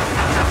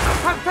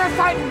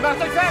 Festhalten!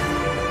 Macht euch fest!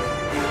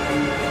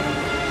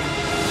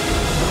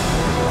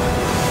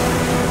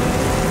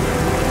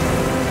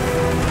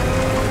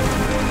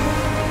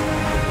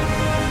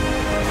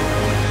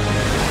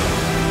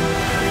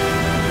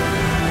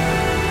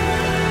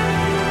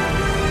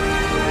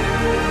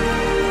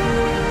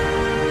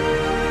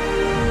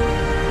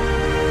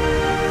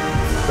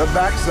 The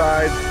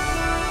backside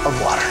of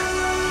water.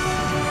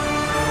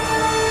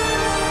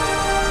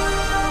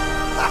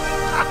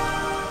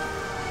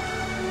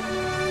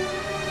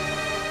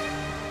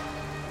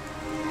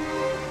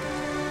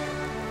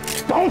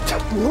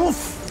 Don't move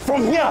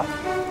from here!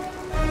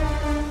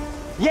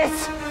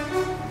 Yes!